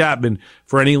like Chapman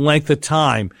for any length of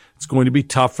time, it's going to be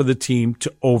tough for the team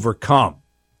to overcome.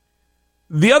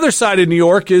 The other side of New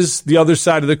York is the other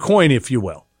side of the coin, if you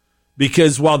will.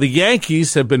 Because while the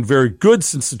Yankees have been very good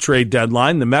since the trade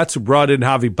deadline, the Mets have brought in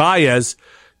Javi Baez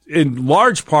in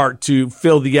large part to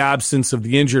fill the absence of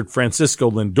the injured Francisco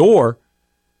Lindor.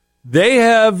 They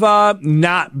have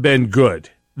not been good.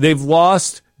 They've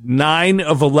lost 9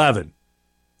 of 11.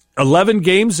 11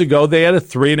 games ago, they had a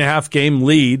 3.5 game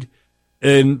lead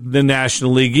in the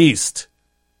National League East.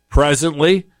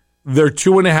 Presently, they're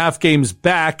 2.5 games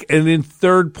back and in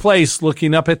third place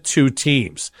looking up at 2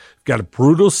 teams. Got a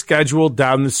brutal schedule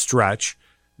down the stretch.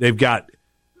 They've got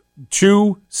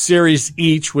 2 series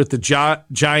each with the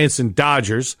Giants and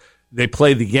Dodgers. They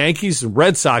play the Yankees and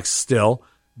Red Sox still.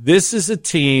 This is a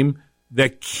team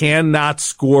that cannot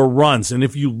score runs. And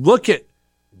if you look at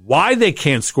why they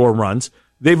can't score runs,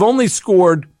 they've only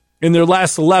scored in their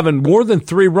last 11 more than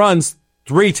 3 runs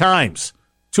 3 times.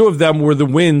 2 of them were the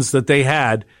wins that they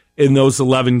had in those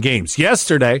 11 games.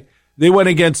 Yesterday, they went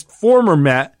against former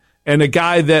Met and a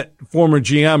guy that former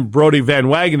GM Brodie Van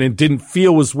Wagenen didn't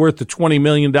feel was worth the $20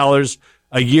 million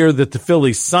a year that the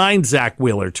Phillies signed Zach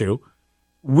Wheeler to.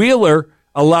 Wheeler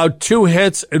allowed 2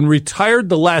 hits and retired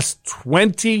the last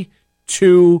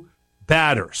 22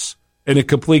 batters in a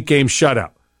complete game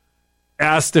shutout.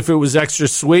 Asked if it was extra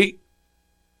sweet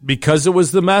because it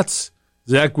was the Mets,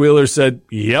 Zach Wheeler said,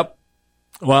 yep.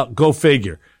 Well, go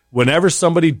figure. Whenever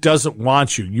somebody doesn't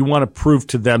want you, you want to prove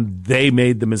to them they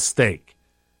made the mistake.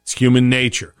 It's human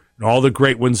nature, and all the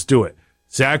great ones do it.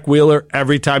 Zach Wheeler,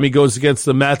 every time he goes against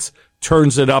the Mets,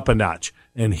 turns it up a notch,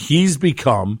 and he's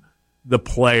become the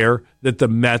player that the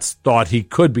Mets thought he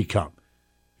could become.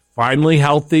 Finally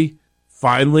healthy,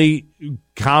 finally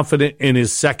confident in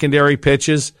his secondary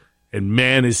pitches, and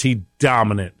man, is he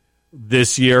dominant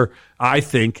this year. I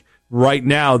think right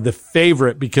now the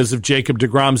favorite, because of Jacob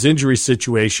deGrom's injury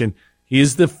situation, he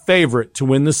is the favorite to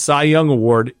win the Cy Young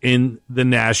Award in the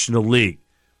National League.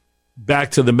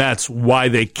 back to the Mets, why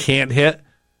they can't hit.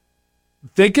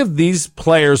 Think of these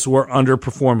players who are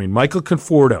underperforming. Michael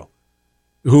Conforto,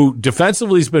 who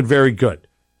defensively has been very good,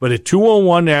 but at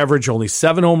 201 average, only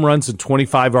 7 home runs and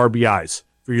 25 RBIs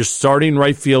for your starting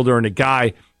right fielder and a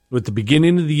guy who at the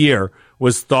beginning of the year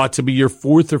was thought to be your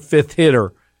 4th or 5th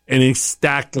hitter in a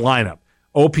stacked lineup.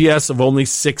 OPS of only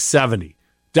 670.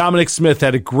 Dominic Smith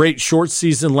had a great short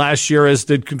season last year, as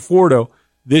did Conforto.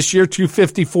 This year,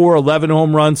 254, 11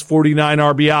 home runs, 49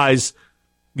 RBIs.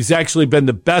 He's actually been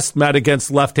the best Met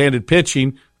against left-handed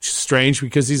pitching, which is strange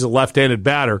because he's a left-handed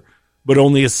batter, but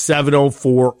only a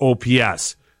 704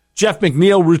 OPS. Jeff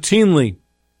McNeil routinely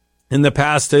in the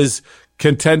past has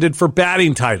contended for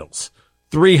batting titles.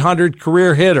 300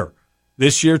 career hitter.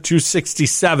 This year,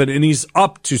 267, and he's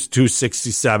up to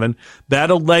 267.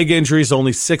 Battled leg injuries,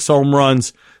 only 6 home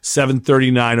runs,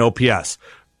 739 OPS.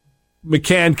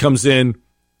 McCann comes in,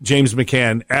 James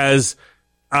McCann, as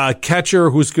a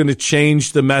catcher who's going to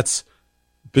change the Mets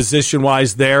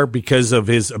position-wise there because of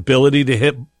his ability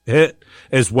to hit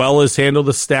as well as handle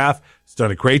the staff. He's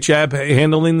done a great job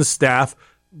handling the staff,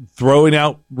 throwing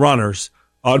out runners.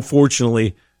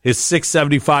 Unfortunately, his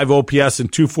 675 OPS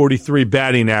and 243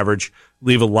 batting average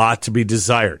leave a lot to be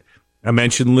desired. I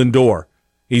mentioned Lindor.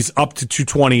 He's up to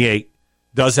 228,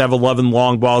 does have 11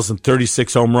 long balls and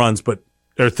 36 home runs, but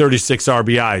or 36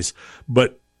 RBIs,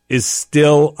 but is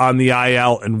still on the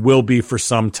IL and will be for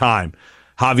some time.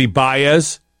 Javi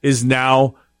Baez is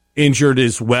now injured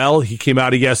as well. He came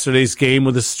out of yesterday's game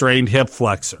with a strained hip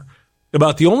flexor.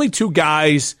 About the only 2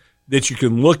 guys that you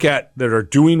can look at that are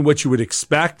doing what you would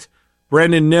expect,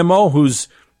 Brandon Nimmo, who's,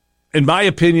 in my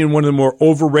opinion, one of the more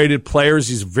overrated players.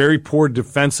 He's a very poor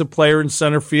defensive player in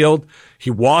center field. He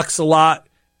walks a lot,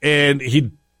 and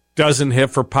he doesn't hit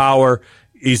for power.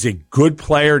 He's a good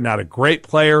player, not a great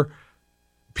player.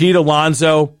 Pete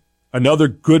Alonso, another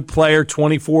good player,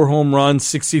 24 home runs,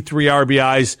 63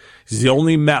 RBIs. He's the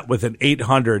only Met with an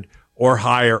 800 or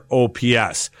higher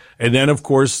OPS. And then, of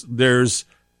course, there's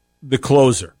the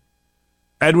closer.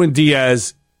 Edwin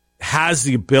Diaz has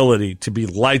the ability to be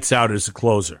lights out as a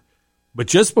closer. But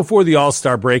just before the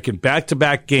All-Star break in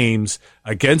back-to-back games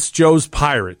against Joe's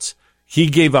Pirates, he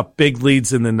gave up big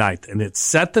leads in the ninth, and it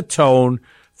set the tone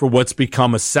for what's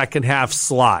become a second-half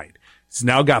slide. He's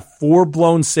now got 4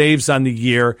 blown saves on the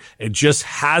year and just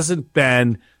hasn't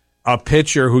been a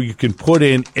pitcher who you can put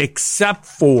in except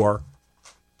for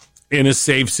in a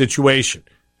save situation.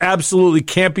 Absolutely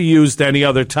can't be used any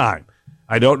other time.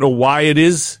 I don't know why it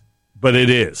is, but it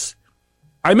is.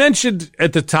 I mentioned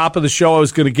at the top of the show I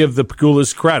was going to give the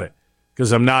Pegulas credit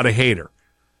because I'm not a hater.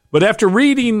 But after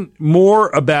reading more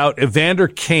about Evander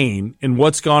Kane and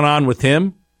what's gone on with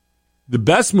him, the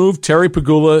best move Terry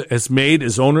Pegula has made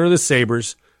as owner of the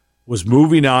Sabres was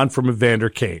moving on from Evander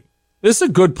Kane. This is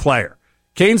a good player.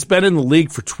 Kane's been in the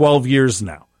league for 12 years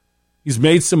now. He's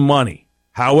made some money.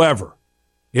 However,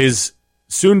 his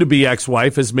soon-to-be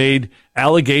ex-wife has made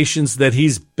allegations that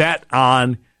he's bet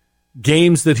on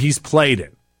games that he's played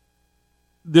in.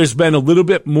 There's been a little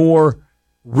bit more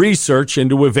research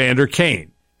into Evander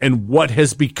Kane and what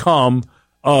has become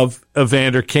of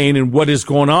Evander Kane and what is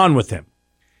going on with him.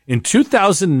 In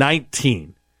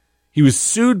 2019, he was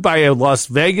sued by a Las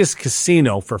Vegas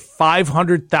casino for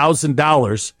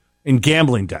 $500,000 in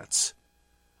gambling debts.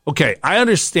 Okay, I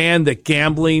understand that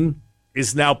gambling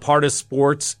is now part of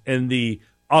sports and the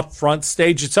upfront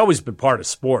stage. It's always been part of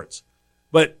sports.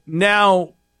 But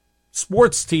now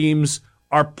sports teams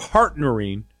are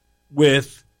partnering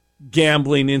with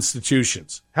gambling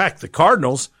institutions. Heck, the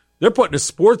Cardinals, they're putting a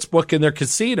sports book in their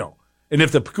casino. And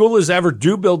if the Pegulas ever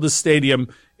do build a stadium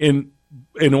in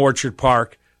Orchard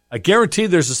Park, I guarantee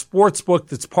there's a sports book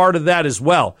that's part of that as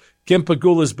well. Kim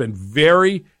Pegula has been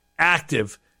very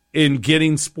active in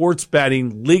getting sports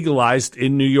betting legalized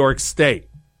in New York State.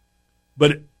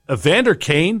 But Evander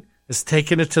Kane has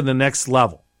taken it to the next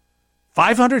level.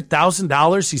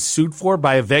 $500,000 he's sued for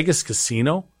by a Vegas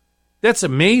casino? That's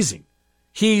amazing.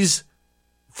 He's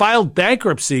filed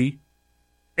bankruptcy,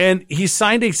 and he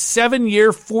signed a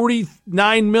 7-year,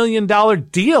 $49 million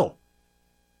deal.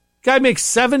 Guy makes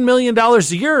 $7 million a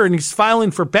year, and he's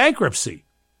filing for bankruptcy.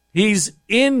 He's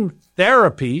in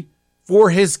therapy for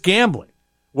his gambling.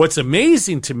 What's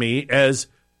amazing to me is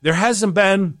there hasn't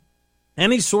been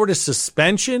any sort of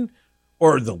suspension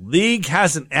or the league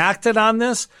hasn't acted on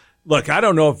this. Look, I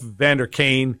don't know if Evander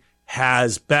Kane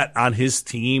has bet on his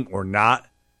team or not,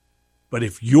 but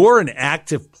if you're an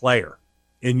active player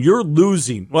and you're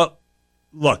losing, well,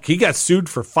 look, he got sued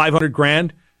for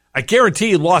 $500,000. I guarantee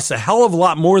he lost a hell of a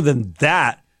lot more than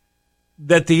that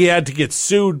he had to get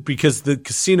sued because the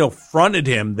casino fronted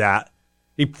him that.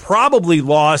 He probably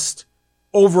lost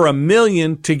over $1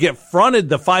 million to get fronted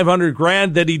the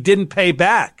 $500,000 that he didn't pay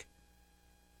back.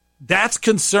 That's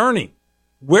concerning.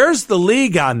 Where's the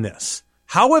league on this?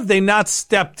 How have they not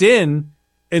stepped in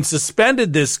and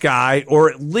suspended this guy, or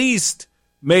at least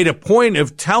made a point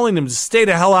of telling him to stay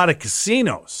the hell out of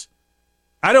casinos?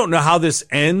 I don't know how this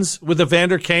ends with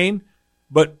Evander Kane,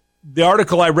 but the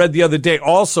article I read the other day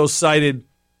also cited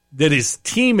that his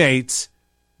teammates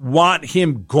want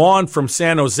him gone from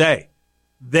San Jose.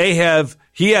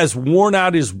 He has worn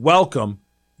out his welcome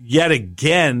yet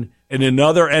again in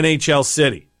another NHL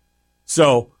city.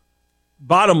 So,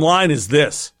 bottom line is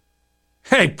this.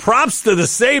 Hey, props to the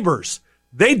Sabres.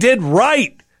 They did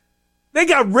right. They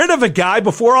got rid of a guy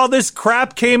before all this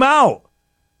crap came out.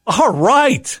 All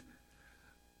right.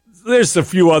 There's a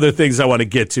few other things I want to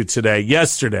get to today.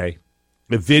 Yesterday,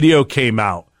 a video came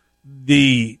out.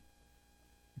 The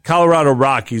Colorado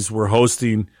Rockies were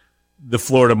hosting the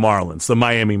Florida Marlins, the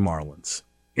Miami Marlins.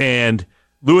 And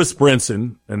Lewis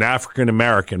Brinson, an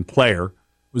African-American player,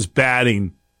 was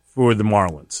batting for the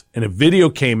Marlins. And a video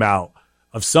came out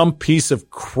of some piece of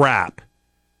crap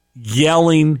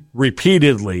yelling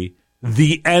repeatedly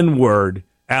the N-word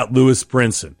at Lewis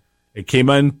Brinson. It came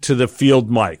into the field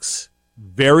mics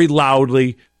very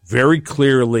loudly, very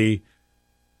clearly,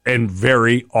 and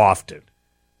very often.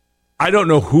 I don't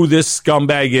know who this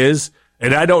scumbag is,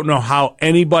 and I don't know how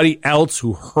anybody else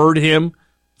who heard him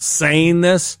saying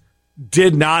this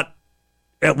did not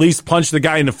at least punch the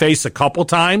guy in the face a couple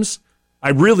times. I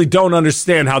really don't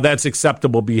understand how that's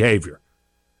acceptable behavior.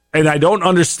 And I don't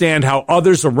understand how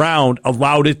others around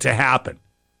allowed it to happen.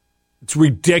 It's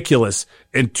ridiculous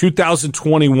in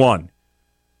 2021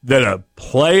 that a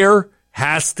player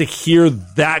has to hear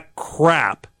that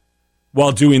crap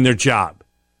while doing their job.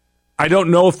 I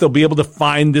don't know if they'll be able to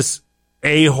find this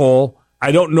a-hole.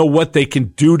 I don't know what they can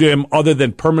do to him other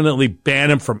than permanently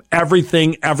ban him from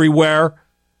everything, everywhere.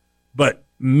 But,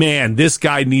 man, this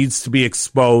guy needs to be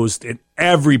exposed, and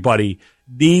everybody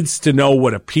needs to know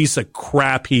what a piece of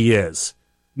crap he is.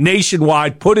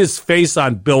 Nationwide, put his face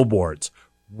on billboards.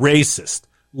 Racist.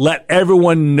 Let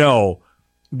everyone know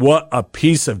what a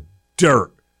piece of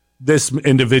dirt this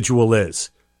individual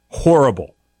is.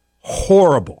 Horrible.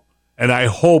 Horrible. And I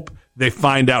hope they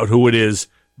find out who it is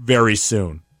very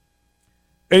soon.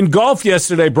 In golf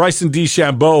yesterday, Bryson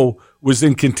DeChambeau was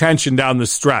in contention down the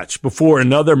stretch before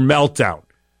another meltdown.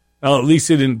 Well, at least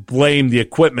he didn't blame the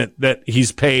equipment that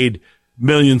he's paid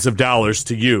millions of dollars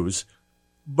to use.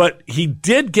 But he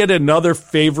did get another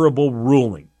favorable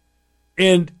ruling.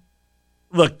 And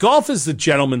look, golf is the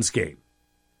gentleman's game.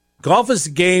 Golf is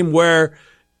a game where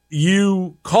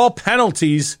you call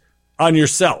penalties on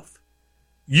yourself.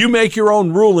 You make your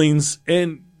own rulings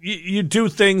and you do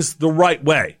things the right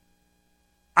way.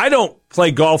 I don't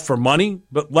play golf for money,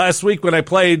 but last week when I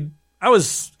played, I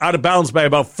was out of bounds by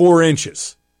about 4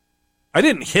 inches. I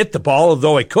didn't hit the ball,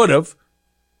 although I could have,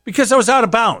 because I was out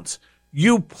of bounds.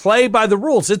 You play by the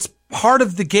rules. It's part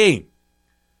of the game.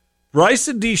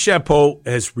 Bryson DeChambeau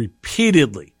has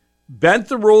repeatedly bent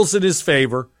the rules in his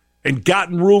favor and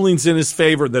gotten rulings in his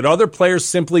favor that other players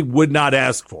simply would not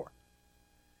ask for.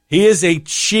 He is a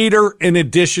cheater in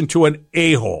addition to an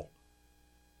a-hole.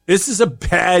 This is a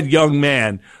bad young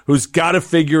man who's got to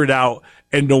figure it out,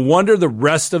 and no wonder the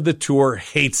rest of the tour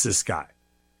hates this guy,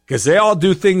 because they all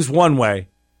do things one way,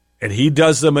 and he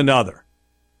does them another.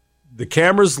 The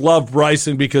cameras love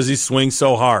Bryson because he swings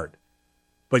so hard.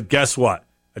 But guess what?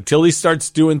 Until he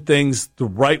starts doing things the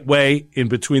right way in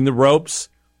between the ropes,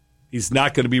 he's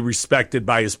not going to be respected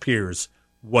by his peers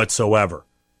whatsoever.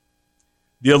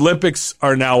 The Olympics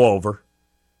are now over,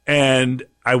 and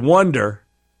I wonder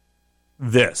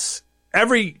this.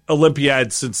 Every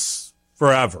Olympiad since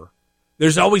forever,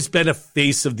 there's always been a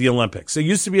face of the Olympics. It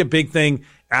used to be a big thing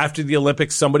after the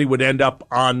Olympics, somebody would end up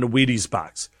on the Wheaties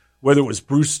box, whether it was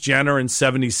Bruce Jenner in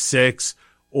 76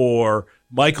 or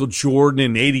Michael Jordan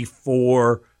in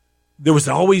 84. There was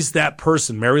always that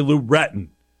person. Mary Lou Retton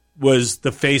was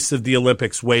the face of the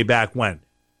Olympics way back when.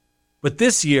 But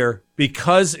this year,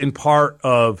 because in part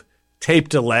of tape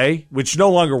delay, which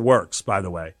no longer works, by the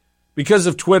way, because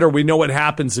of Twitter, we know what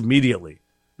happens immediately.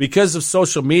 Because of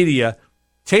social media,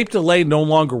 tape delay no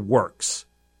longer works.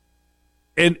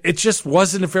 And it just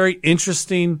wasn't a very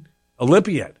interesting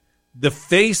Olympiad. The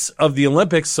face of the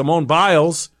Olympics, Simone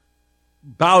Biles,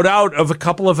 bowed out of a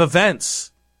couple of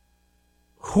events.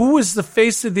 Who was the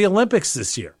face of the Olympics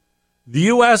this year? The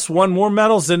U.S. won more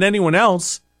medals than anyone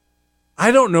else.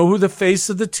 I don't know who the face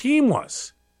of the team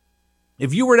was.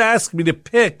 If you were to ask me to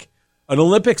pick an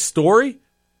Olympic story,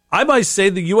 I might say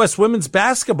the U.S. women's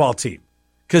basketball team,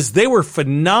 because they were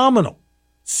phenomenal.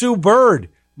 Sue Bird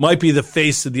might be the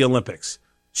face of the Olympics.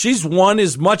 She's won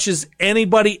as much as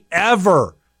anybody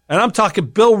ever. And I'm talking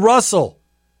Bill Russell.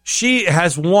 She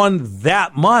has won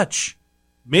that much.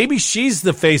 Maybe she's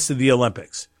the face of the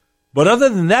Olympics. But other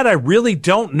than that, I really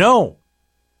don't know.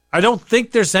 I don't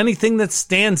think there's anything that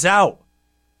stands out.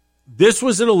 This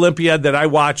was an Olympiad that I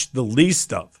watched the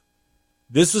least of.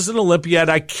 This was an Olympiad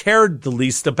I cared the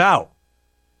least about.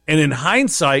 And in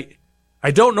hindsight,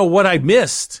 I don't know what I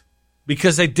missed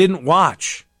because I didn't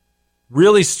watch.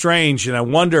 Really strange, and I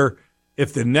wonder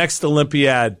if the next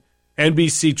Olympiad,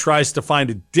 NBC tries to find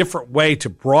a different way to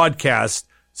broadcast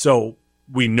so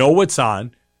we know what's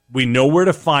on, we know where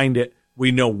to find it,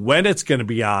 we know when it's going to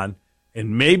be on,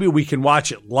 and maybe we can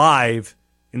watch it live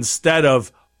instead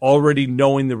of already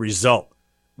knowing the result.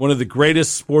 One of the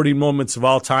greatest sporting moments of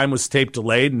all time was tape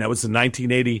delayed, and that was the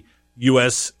 1980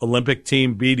 U.S. Olympic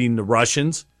team beating the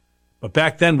Russians. But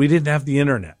back then, we didn't have the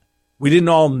internet. We didn't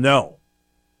all know.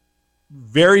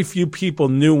 Very few people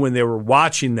knew when they were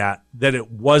watching that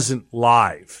it wasn't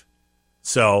live.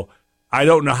 So I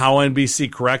don't know how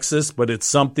NBC corrects this, but it's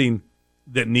something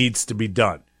that needs to be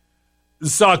done.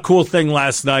 Saw a cool thing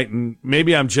last night, and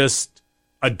maybe I'm just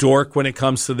a dork when it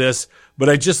comes to this, but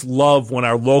I just love when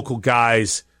our local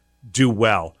guys do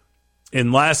well.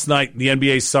 And last night, the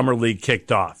NBA Summer League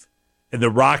kicked off, and the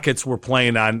Rockets were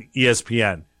playing on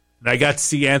ESPN. And I got to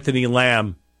see Anthony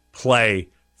Lamb play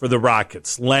for the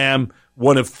Rockets. Lamb,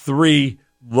 one of 3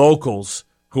 locals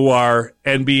who are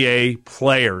NBA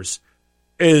players,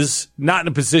 is not in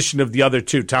a position of the other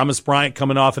 2. Thomas Bryant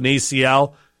coming off an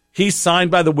ACL. He's signed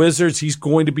by the Wizards. He's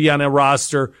going to be on a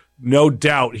roster. No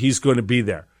doubt he's going to be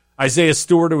there. Isaiah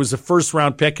Stewart, who was a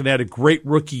first-round pick and had a great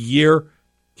rookie year,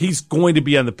 he's going to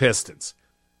be on the Pistons.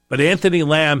 But Anthony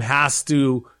Lamb has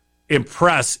to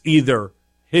impress either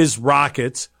his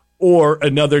Rockets or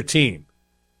another team.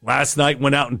 Last night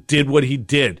went out and did what he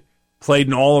did. Played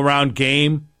an all-around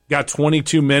game, got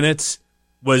 22 minutes,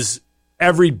 was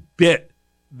every bit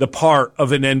the part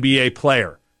of an NBA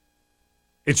player.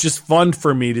 It's just fun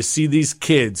for me to see these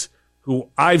kids who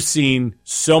I've seen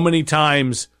so many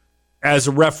times as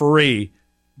a referee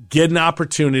get an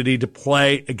opportunity to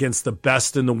play against the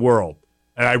best in the world.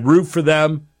 And I root for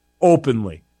them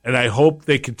openly, and I hope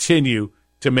they continue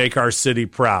to make our city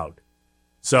proud.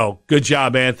 So good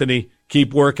job, Anthony.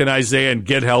 Keep working, Isaiah, and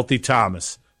get healthy,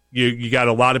 Thomas. You got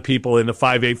a lot of people in the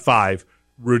 585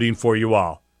 rooting for you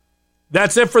all.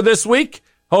 That's it for this week.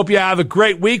 Hope you have a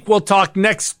great week. We'll talk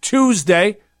next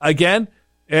Tuesday again,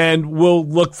 and we'll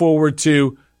look forward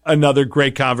to another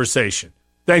great conversation.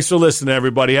 Thanks for listening,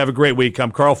 everybody. Have a great week.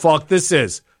 I'm Carl Falk. This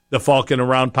is the Falk and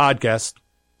Around Podcast.